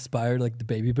roll inspired like the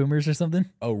baby boomers or something?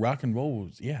 Oh, rock and roll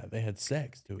was, yeah, they had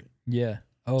sex to it. Yeah.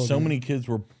 Oh, So many kids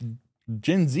were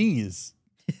Gen Z's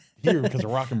here because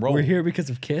of rock and roll. We're here because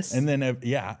of Kiss. And then, and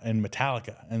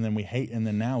Metallica. And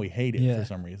then now we hate it for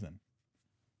some reason.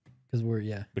 Because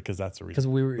we're Because that's the reason. because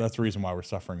we were That's the reason why we're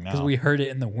suffering now. because we heard it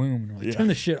in the womb. And we're like, Yeah. turn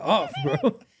the shit off,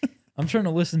 bro. I'm trying to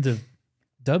listen to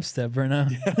dubstep right now.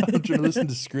 I'm trying to listen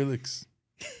to Skrillex.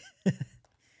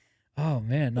 Oh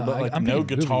man, no, But like I'm no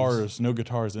thinking movies. guitars, no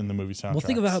guitars in the movie soundtracks. Well,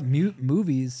 think about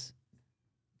movies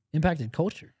impacted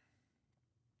culture.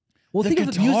 Well, the think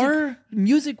of the music. guitar.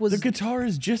 Music was The guitar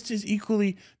is just as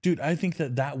equally, dude. I think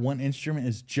that one instrument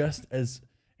is just as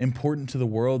important to the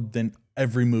world than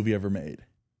every movie ever made.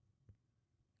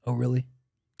 Oh, really?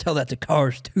 Tell that to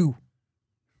Cars too.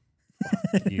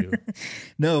 You.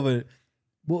 No, but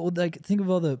well, like think of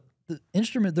all the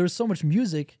instrument. There was so much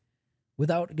music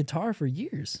without guitar for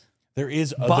years. There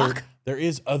is Bach.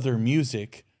 other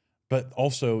music, but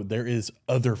also there is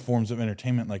other forms of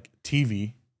entertainment like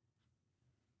TV.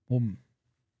 Well,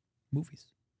 movies.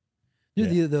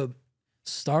 Dude, the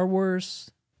Star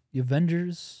Wars, the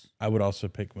Avengers. I would also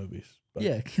pick movies. But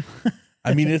Yeah.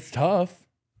 I mean, it's tough.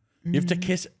 You have to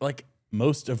kiss like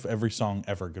most of every song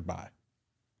ever goodbye.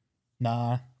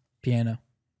 Nah. Piano.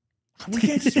 We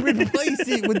can't just replace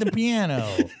it with the piano.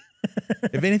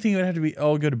 If anything, it would have to be,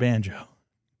 go to banjo.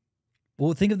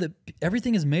 Well, think of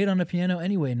everything is made on a piano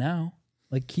anyway now.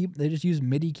 Like they just use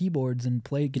MIDI keyboards and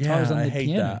play guitars on the I hate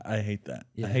piano. that. I hate that.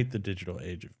 Yeah. I hate the digital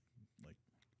age of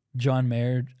John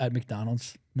Mayer at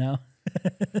McDonald's now,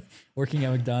 working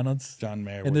at McDonald's John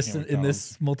Mayer in this working at in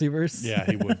this multiverse. Yeah,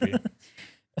 he would be.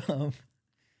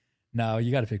 No,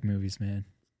 you got to pick movies, man.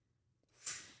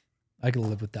 I could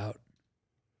live without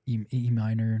E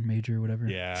minor, major, whatever.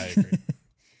 Yeah, I agree.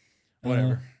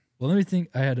 Whatever. Well, let me think.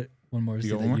 I had one more You that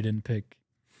got one more? you didn't pick.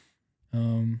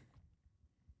 Well,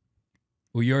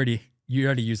 you already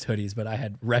used hoodies, but I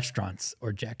had restaurants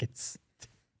or jackets.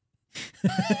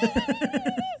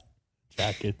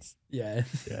 Jackets. Yeah.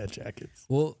 Yeah, jackets.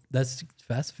 Well, that's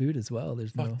fast food as well.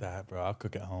 There's Fuck no. that, bro. I'll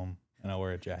cook at home and I'll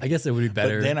wear a jacket. I guess it would be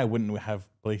better. But then I wouldn't have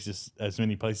as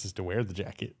many places to wear the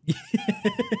jacket.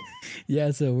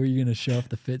 Yeah. So where are you gonna show off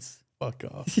the fits? Fuck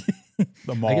off.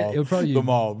 The mall. it would probably the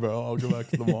mall, bro. I'll go back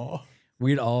to the mall.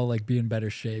 We'd all like be in better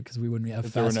shape because we wouldn't have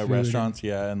If there were fast no food. restaurants,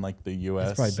 and like the U.S.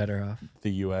 That's probably better off.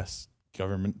 The U.S.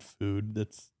 government food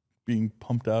that's being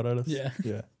pumped out at us. Yeah.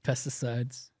 Yeah.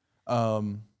 Pesticides.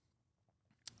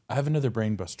 I have another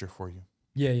brain buster for you.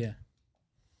 Yeah. Yeah.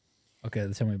 Okay.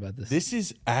 Tell me about this. This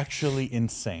is actually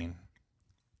insane.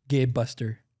 Gabe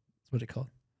Buster. That's what it called.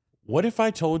 What if I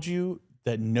told you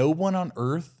that no one on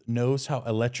Earth knows how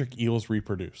electric eels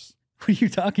reproduce? What are you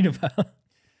talking about?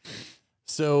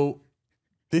 So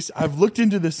I've looked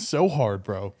into this so hard,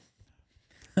 bro.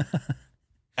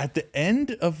 At the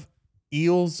end of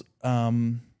eels,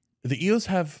 the eels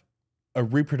have a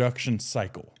reproduction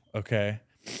cycle, okay?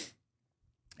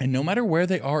 And no matter where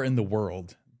they are in the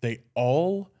world, they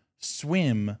all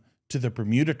swim to the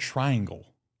Bermuda Triangle,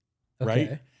 right?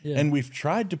 Okay, yeah. And we've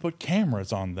tried to put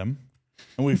cameras on them,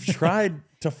 and we've tried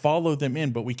to follow them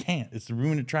in, but we can't. It's the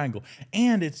Bermuda Triangle,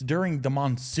 and it's during the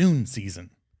monsoon season.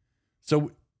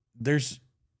 So there's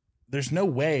no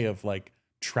way of like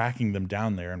tracking them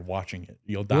down there and watching it.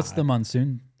 You'll die. What's the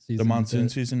monsoon season? The monsoon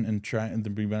season and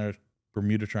the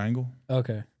Bermuda Triangle?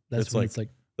 Okay. That's It's when like it's like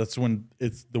That's when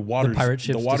it's the water. pirate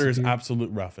ships The water is disappear?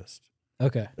 absolute roughest.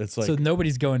 Okay. It's like so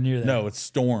nobody's going near that. no, it's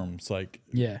storms. Like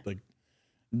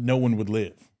no one would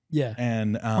live. Yeah.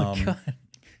 And Oh my God.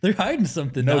 They're hiding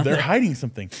something. no, down they're there. hiding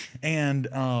something. And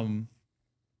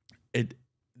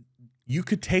you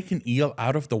could take an eel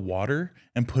out of the water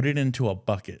and put it into a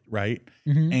bucket, right?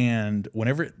 Mm-hmm. And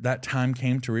whenever that time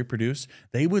came to reproduce,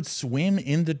 they would swim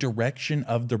in the direction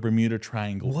of the Bermuda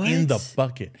Triangle in the What?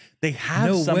 bucket. They have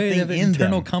No something way, they have an in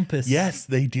internal them. compass. Yes,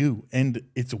 they do. And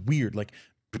it's weird. Like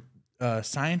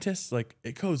scientists, like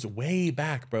it goes way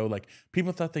back, bro. Like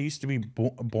people thought they used to be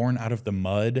born out of the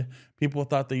mud. People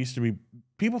thought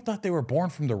they were born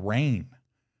from the rain.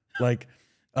 Like,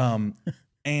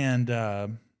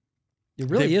 It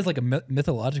really is like a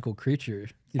mythological creature.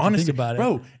 If you honestly, think about it.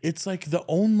 bro, it's like the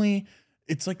only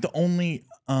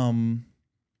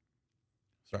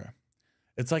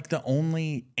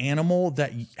animal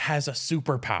that has a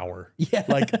superpower. Yeah.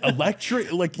 Like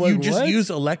electric, like Wait, you just what? use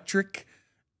electric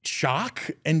shock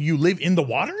and you live in the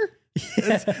water.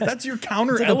 That's your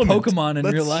counter It's like a element. Pokemon in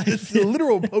real life. It's a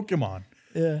literal Pokemon.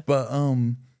 Yeah. But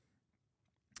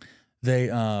they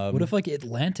What if like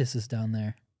Atlantis is down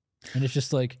there, and it's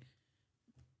just like,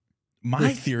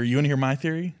 my theory, you want to hear my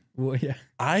theory? well, yeah,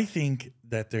 I think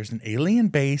that there's an alien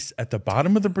base at the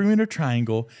bottom of the Bermuda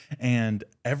Triangle, and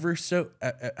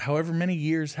however many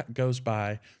years goes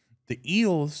by, the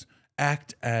eels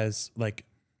act as like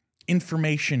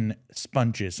information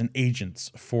sponges and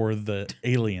agents for the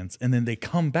aliens, and then they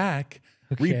come back,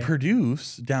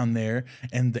 reproduce down there,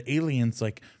 and the aliens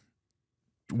like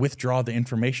withdraw the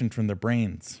information from their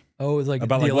brains oh, it's like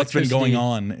about the like what's been going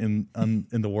electricity. on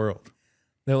in the world.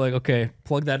 They're like, okay,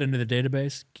 plug that into the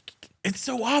database. It's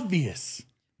so obvious.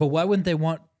 But why wouldn't they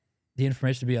want the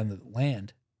information to be on the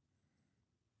land?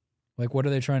 Like, what are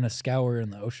they trying to scour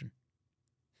in the ocean?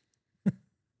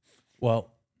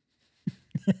 Well,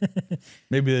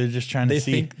 maybe they're just trying to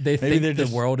see. They maybe think they're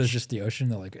the world is just the ocean.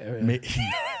 They're like,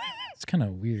 it's kind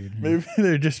of weird. Maybe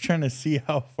they're just trying to see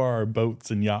how far our boats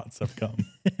and yachts have come.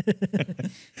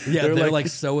 Yeah, they're like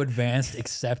so advanced,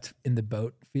 except in the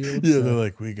boat field. Yeah, so, they're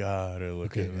like, we gotta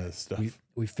look at this stuff.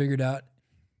 we figured out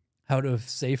how to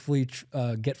safely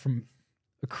get from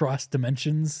across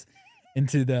dimensions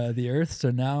into the Earth. So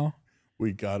now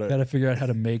We gotta got to figure out how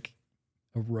to make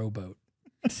a rowboat.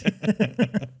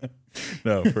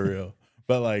 no, for real.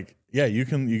 But like, yeah, you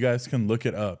guys can look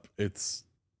it up. It's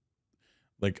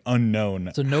like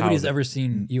unknown. So nobody's ever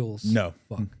seen eels. No,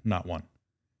 Fuck. not one.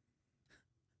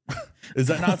 Is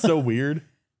that not so weird?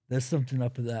 There's something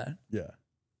up with that. Yeah.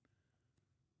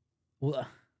 Well,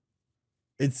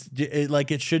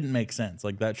 Like it shouldn't make sense.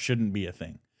 Like that shouldn't be a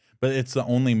thing. But it's the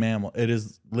only mammal. It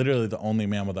is literally the only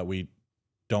mammal that we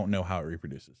don't know how it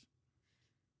reproduces.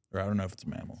 Or I don't know if it's a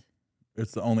mammal.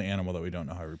 It's the only animal that we don't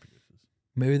know how it reproduces.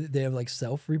 maybe they have like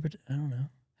self-reproduction. I don't know.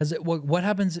 Has it? What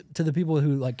happens to the people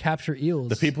who like capture eels?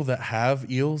 The people that have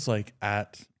eels like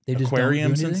at They just don't do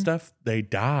aquariums and anything? stuff, they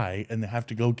die and they have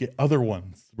to go get other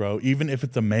ones, bro, even if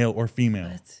it's a male or female.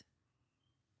 What?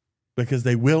 Because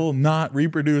they will not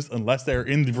reproduce unless they're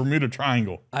in the Bermuda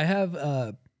Triangle. I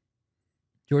have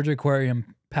Georgia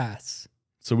Aquarium pass.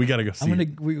 So we got to go see.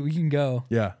 We can go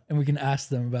Yeah. and we can ask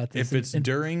them about this. If it's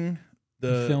during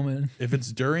the film it. if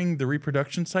it's during the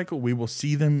reproduction cycle, we will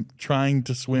see them trying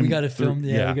to swim. We got to through- film.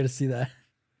 Yeah, we got to see that.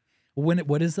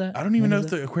 What is that? I don't even When know is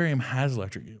if that? the aquarium has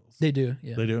electric eels. They do.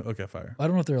 Yeah. They do? Okay, fire. I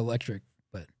don't know if they're electric,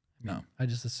 but No. I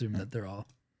just assume that they're all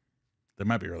They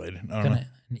might be related. I don't kind know. of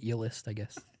an eelist, I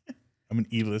guess. I'm an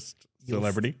E-list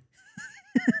celebrity.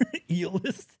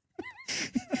 Eelist.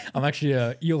 I'm actually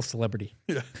a eel celebrity.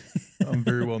 Yeah. I'm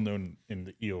very well known in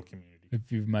the eel community.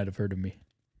 If you might have heard of me.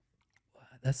 Wow,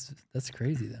 that's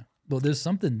crazy though. Well, there's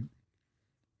something.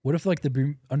 What if like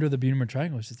under the Bermuda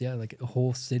Triangle is just like a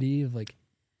whole city of like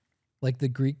the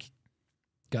Greek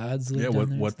gods live Yeah, down there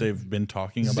and what stuff? they've been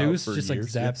talking about Zeus for just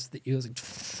years. like zaps the eels like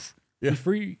Yeah. be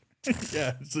free.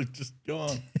 Yeah, so just go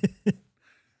on.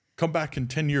 Come back in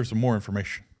 10 years with more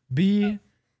information. Be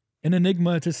an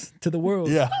enigma to the world.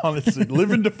 Yeah, honestly. Live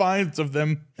in defiance of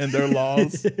them and their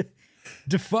laws.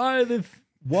 Defy the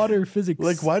water physics.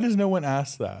 Like, why does no one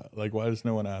ask that? Like, why does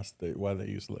no one ask why they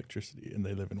use electricity and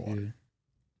they live in water? Dude,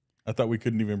 I thought we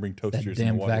couldn't even bring that toasters in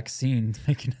the damn water. vaccine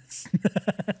making us.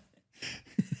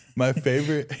 My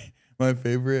favorite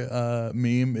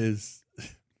meme is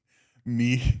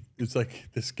me. It's like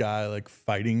this guy like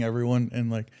fighting everyone, and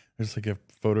like there's like a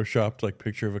photoshopped like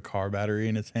picture of a car battery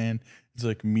in his hand. It's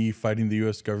like me fighting the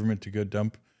U.S. government to go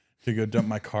dump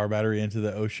my car battery into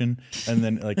the ocean, and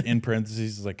then like in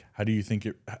parentheses is like, how do you think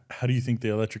the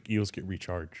electric eels get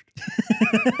recharged?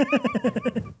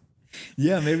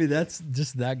 Yeah, maybe that's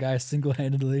just that guy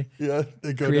single-handedly Yeah,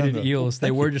 they go created down the- eels.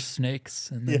 They were just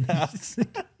snakes, and then Yeah.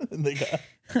 And they got.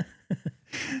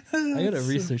 I gotta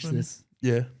research this.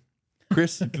 Yeah,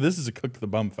 Chris, this is a cook the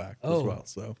bum fact as Oh. well.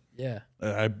 So Yeah,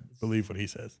 I believe what he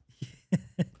says.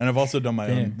 And I've also done my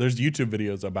own. Damn. There's YouTube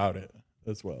videos about it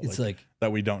as well. it's like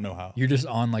that we don't know how. you're just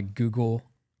on like Google,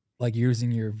 like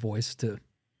using your voice to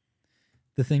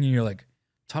the thing, and you're like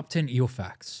top 10 eel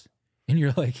facts, and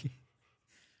you're like,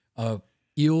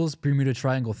 eels Bermuda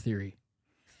Triangle theory,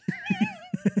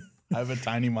 I have a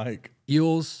tiny mic,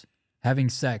 eels having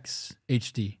sex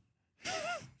HD.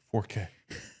 4K.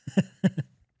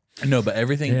 No, but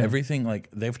everything, Damn. everything like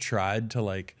they've tried to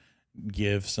like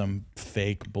give some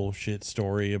fake bullshit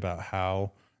story about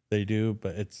how they do,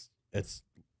 but it's They're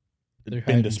been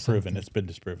hiding disproven. something. It's been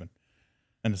disproven,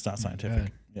 and it's not Oh my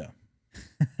scientific. Yeah,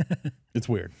 it's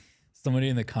weird. Somebody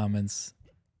in the comments,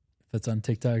 if it's on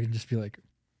TikTok, can just be like,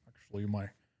 actually, my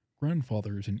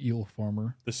grandfather is an eel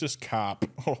farmer. This is cop.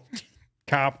 Oh,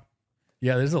 Cop.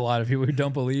 Yeah, there's a lot of people who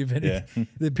don't believe in it. yeah.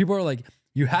 The people are like,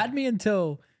 you had me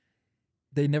until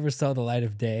they never saw the light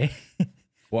of day.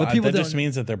 Well, But people that just don't-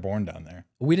 means that they're born down there.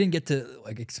 We didn't get to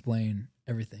like explain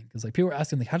everything because like people were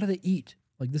asking like, how do they eat?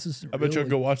 Like this is I bet real, you'll like-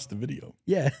 go watch the video.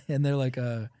 Yeah, and they're like,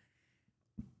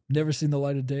 never seen the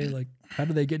light of day. Like, how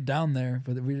do they get down there?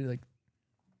 But we like,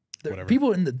 Whatever.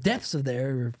 people in the depths of there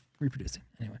are reproducing.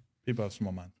 Anyway, People have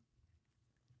small minds.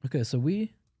 okay, so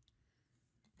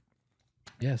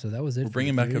so that was it. We're for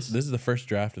bringing the back up. theories. This is the first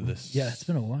draft of this. Yeah, it's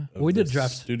been a while. of We did this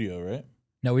draft. studio, right?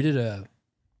 No, we did the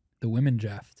women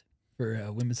draft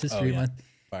for Women's History yeah. Month.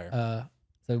 Fire.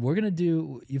 So we're gonna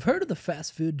do. You've heard of the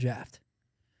fast food draft,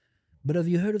 but have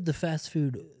you heard of the fast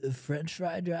food French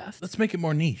fry draft? Let's make it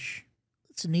more niche.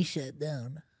 Let's niche it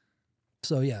down.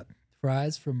 So yeah,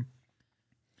 fries from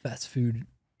fast food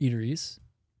eateries.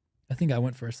 I think I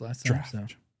went first last time. Draft.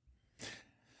 So.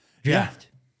 Yeah.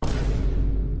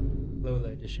 Lola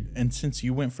edition. And since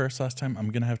you went first last time, I'm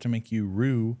gonna have to make you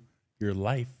rue your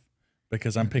life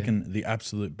because I'm picking the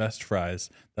absolute best fries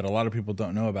that a lot of people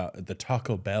don't know about. The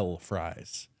Taco Bell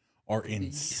fries are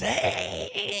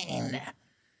insane.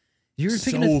 You're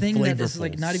picking So a thing that is flavorful,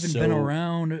 like not even been so-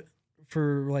 around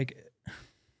for like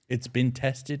It's been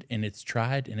tested and it's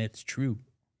tried and it's true.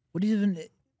 what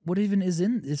even is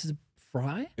in this is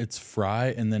fry? It's fry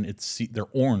and then they're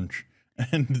orange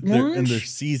and they're Orange?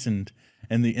 seasoned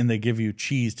and they give you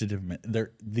cheese to different.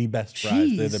 They're the best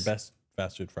fries. They're the Cheese? best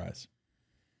fast food fries.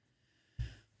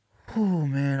 Oh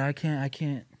man, I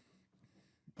can't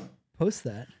post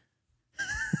that.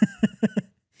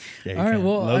 Yeah, you All right, can.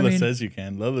 well, I Lola mean- says you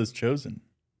can. Lola's chosen.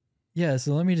 Yeah,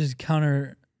 so let me just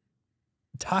counter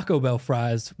Taco Bell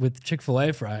fries with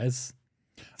Chick-fil-A fries.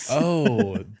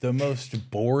 Oh, the most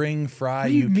boring fry What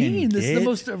do you can mean? This is the get.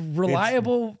 most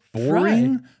reliable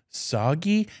Boring, fry.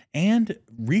 soggy, and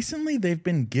recently they've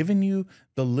been giving you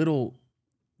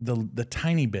the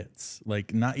tiny bits,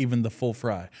 like not even the full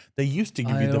fry. They used to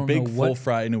give I you the don't big know full what-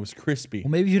 fry and it was crispy.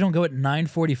 Well, maybe if you don't go at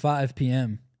 9:45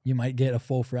 p.m., you might get a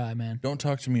full fry, man. Don't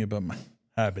talk to me about my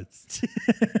habits.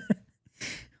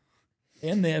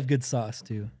 And they have good sauce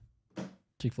too.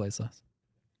 Chick-fil-A sauce.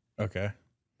 Okay.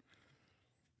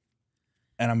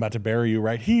 And I'm about to bury you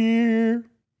right here.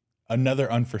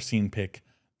 Another unforeseen pick.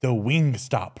 The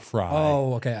Wingstop fry.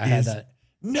 Oh, okay. I had is that.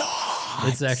 No.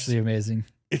 It's actually amazing.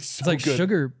 It's so It's like good.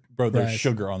 sugar. Bro, there's fries.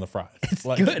 sugar on the fries. It's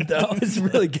good though. It's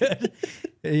really good.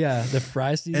 Yeah, the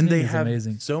fry seasoning And they is have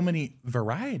amazing. so many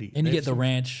varieties. And you They get have the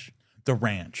ranch. the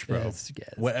ranch, bro. Yes,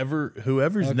 yes.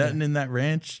 Whoever's Okay. nutting in that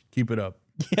ranch, keep it up.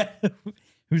 Yeah.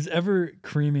 Who's ever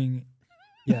creaming?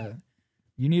 Yeah.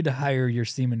 You need to hire your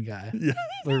semen guy. Yeah.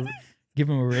 Or give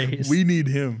him a raise. We need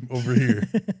him over here.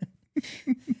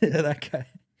 Yeah, that guy.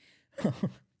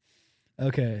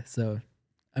 Okay, so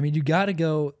I mean, you got to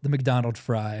go the McDonald's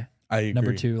fry. I agree.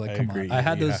 Number 2, like, I come agree. on. I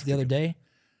had You those have the to other go. day.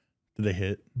 Did they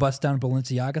hit? Bust down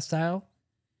Balenciaga style.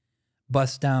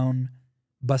 Bust down,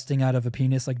 busting out of a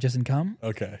penis like Just and Come.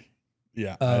 Okay.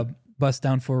 Yeah. Bust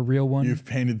down for a real one. You've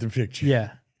painted the picture.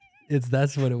 Yeah,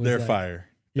 that's what it was. They're like. fire.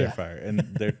 They're Yeah. fire.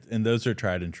 And those are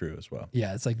tried and true as well.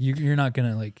 Yeah, it's like you're not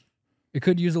gonna like. It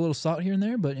could use a little salt here and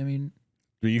there, but I mean,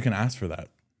 But you can ask for that.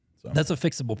 So that's a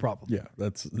fixable problem. yeah,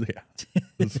 that's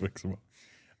fixable.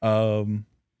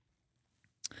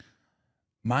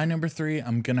 My number 3,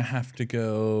 I'm gonna have to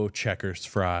go Checkers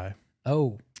fry.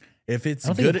 Oh, If it's I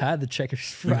don't good, think I've had the Checkers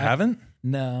you fry. haven't.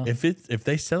 No. If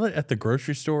they sell it at the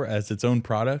grocery store as its own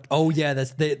product, Oh yeah,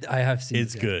 I have seen.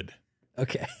 it's it, yeah. good.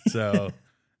 Okay. So,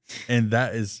 and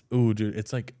that is, ooh, dude,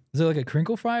 it's like, Is it like a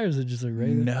crinkle fry or is it just a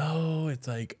regular? no, it's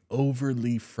like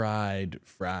overly fried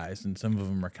fries, and some of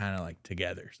them are kind of like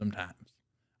together sometimes.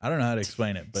 I don't know how to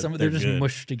explain it, but Some they're just good.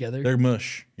 mushed together. They're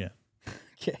mush. Yeah.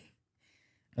 Okay.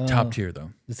 Top tier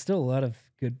though. There's still a lot of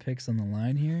good picks on the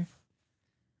line here.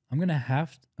 I'm gonna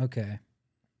have to, okay.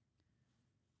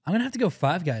 I'm gonna have to go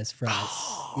Five Guys fries.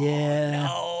 Yeah.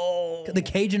 No. The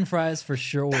Cajun fries for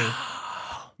sure.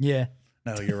 Yeah.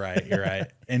 No, you're right. You're right.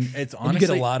 And it's And honestly you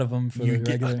get a lot of them for you the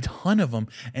get regular. a ton of them,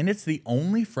 and it's the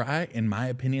only fry, in my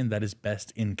opinion, that is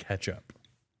best in ketchup.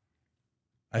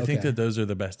 I think Okay. that those are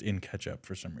the best in ketchup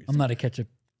for some reason. I'm not a ketchup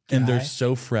guy. And they're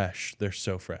so fresh. They're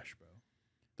so fresh, bro.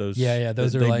 Those, yeah.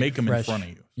 Those are they like make them fresh. in front of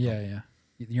you. Yeah.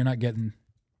 You're not getting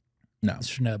No.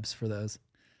 schnubs for those.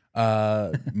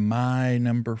 My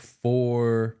number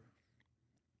 4.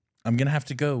 I'm gonna have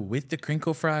to go with the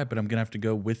crinkle fry, but I'm gonna have to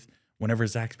go with whenever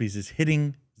Zaxby's is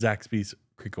hitting Zaxby's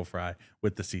crinkle fry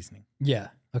with the seasoning, Yeah.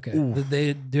 Okay. Ooh.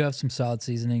 They do have some solid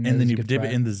seasoning. and That then is you good dip fry.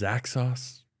 it in the Zax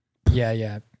sauce.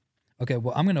 Yeah. Okay.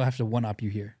 Well, I'm gonna have to one up you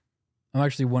here. I'm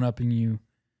actually one upping you,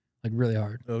 like really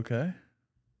hard. Okay.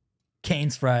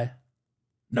 Cane's fry.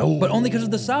 No, But only 'cause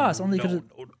of the sauce, only 'cause of-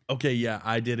 Okay, yeah,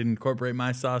 I did incorporate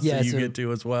my sauce, Yeah, so you so- get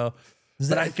to as well.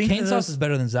 But I think cane that sauce those- is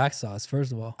better than Zach's sauce.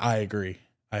 First of all. I agree.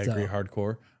 I agree So-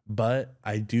 hardcore. But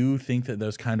I do think that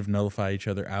those kind of nullify each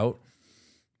other out.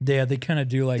 Yeah, they kind of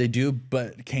do like They do,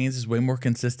 but Cane's is way more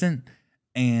consistent,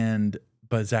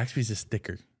 but Zaxby's is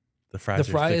thicker. The fries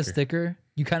the are fry thicker. is thicker.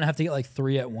 You kind of have to get like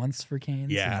 3 at once for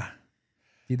Cane's. Yeah.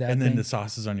 Do that. And then thing. the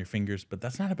sauce is on your fingers, but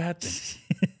that's not a bad thing.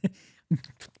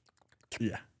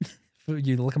 Yeah.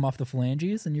 You lick them off the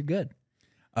phalanges and you're good.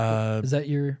 Is that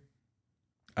your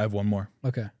I have one more.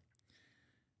 okay?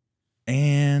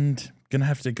 And gonna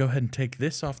have to go ahead and take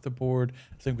this off the board.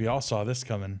 I think we all saw this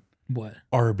coming. What?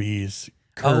 Arby's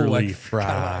Oh, curly like,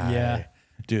 fry. yeah.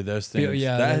 Dude, those things.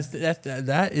 Yeah,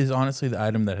 that is honestly the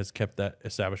item that has kept that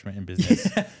establishment in business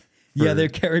Yeah, for- they're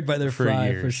carried by their for fry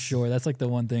for years. sure. That's like the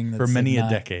one thing that's for many like a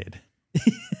not- decade.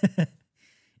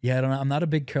 Yeah, I don't know. I'm not a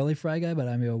big curly fry guy, but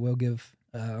I mean, I will give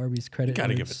Arby's credit. Gotta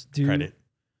where give it's it due. credit.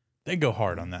 They go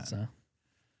hard on that. So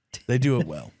They do it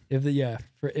well.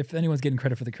 if anyone's getting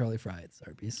credit for the curly fry, it's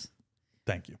Arby's.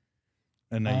 Thank you.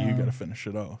 And now you got to finish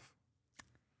it off.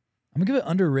 I'm gonna give it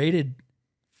underrated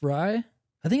fry.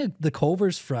 I think the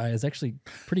Culver's fry is actually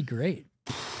pretty great.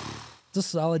 It's a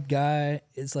solid guy.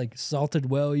 It's like salted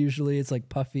well. Usually, it's like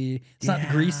puffy. It's not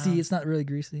Yeah. greasy. It's not really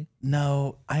greasy.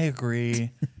 No, I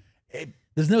agree.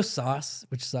 There's no sauce,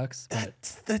 which sucks. But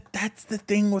That's the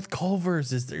thing with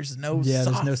Culver's is there's no yeah,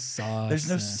 sauce. there's no sauce. There's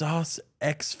no yeah. sauce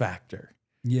X factor.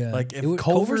 Yeah, Like if Culver's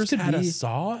Culver's could had a be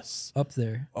sauce, up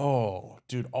there. oh,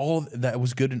 dude, all that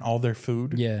was good in all their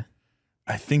food. Yeah,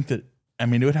 I think that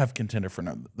it would have contender for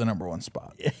the number 1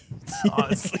 spot.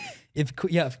 Honestly,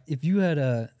 if you had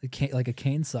a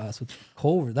cane sauce with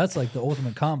Culver, that's like the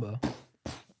ultimate combo.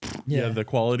 yeah, the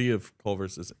quality of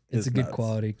Culver's is it's a good nuts.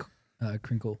 quality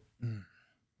crinkle.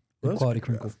 Well, that's quality good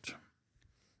crinkle. draft.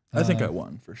 I think I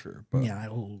won for sure. But Yeah,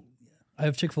 I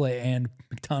have Chick-fil-A and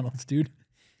McDonald's, dude.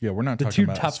 yeah, we're not The talking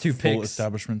two about top two full picks.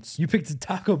 establishments. You picked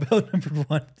Taco Bell number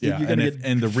 1. Dude, Yeah, you're gonna get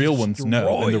and the real ones know.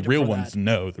 And the destroyed real for ones that.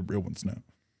 know. The real ones know.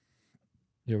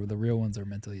 Yeah, the real ones are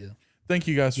mentally ill. Thank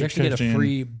you guys You for actually get a catching.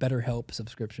 free BetterHelp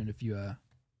subscription if you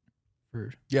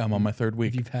Yeah, I'm on my 3rd if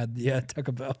week. you've had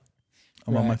Taco Bell.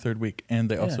 I'm on my Right. 3rd week, and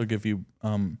they also Yeah. give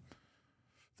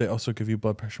you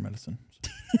blood pressure medicine.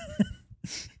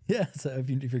 Yeah, so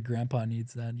if your grandpa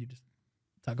needs that, you just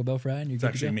Taco Bell fry and you're It's good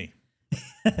actually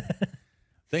to go. me.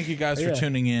 Thank you guys for Yeah.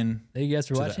 tuning in Thank you guys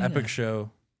for to watching. the Epic yeah.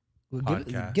 Show Well,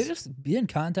 podcast. be in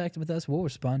contact with us. We'll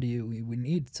respond to you. We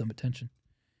need some attention.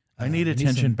 I need we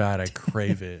attention some- bad. I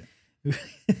crave it.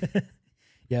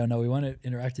 Yeah, no, we want to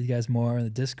interact with you guys more in the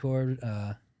Discord,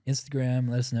 Instagram.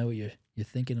 Let us know what you're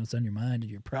thinking, what's on your mind,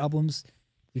 your problems,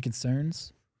 your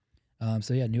concerns.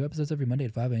 So yeah, new episodes every Monday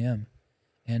at 5 a.m.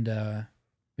 And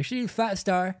make sure you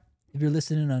 5-star if you're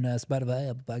listening on Spotify,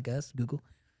 Apple Podcasts, Google.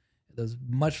 Those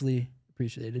muchly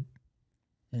appreciated.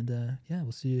 And yeah,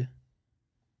 we'll see you.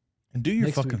 And do your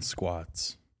Next fucking week.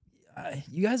 squats.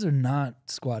 You guys are not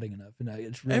squatting enough. And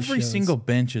it really Every shows. single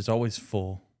bench is always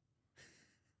full.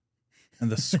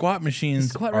 And the squat machines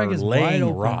squat are rack is wide laying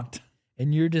open. rot.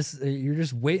 And you're just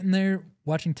waiting there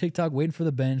watching TikTok, waiting for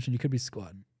the bench, and you could be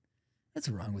squatting. What's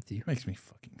wrong with you? Makes me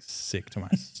fucking sick to my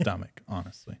stomach,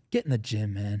 honestly. Get in the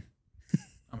gym, man.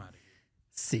 I'm out of here.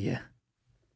 See ya.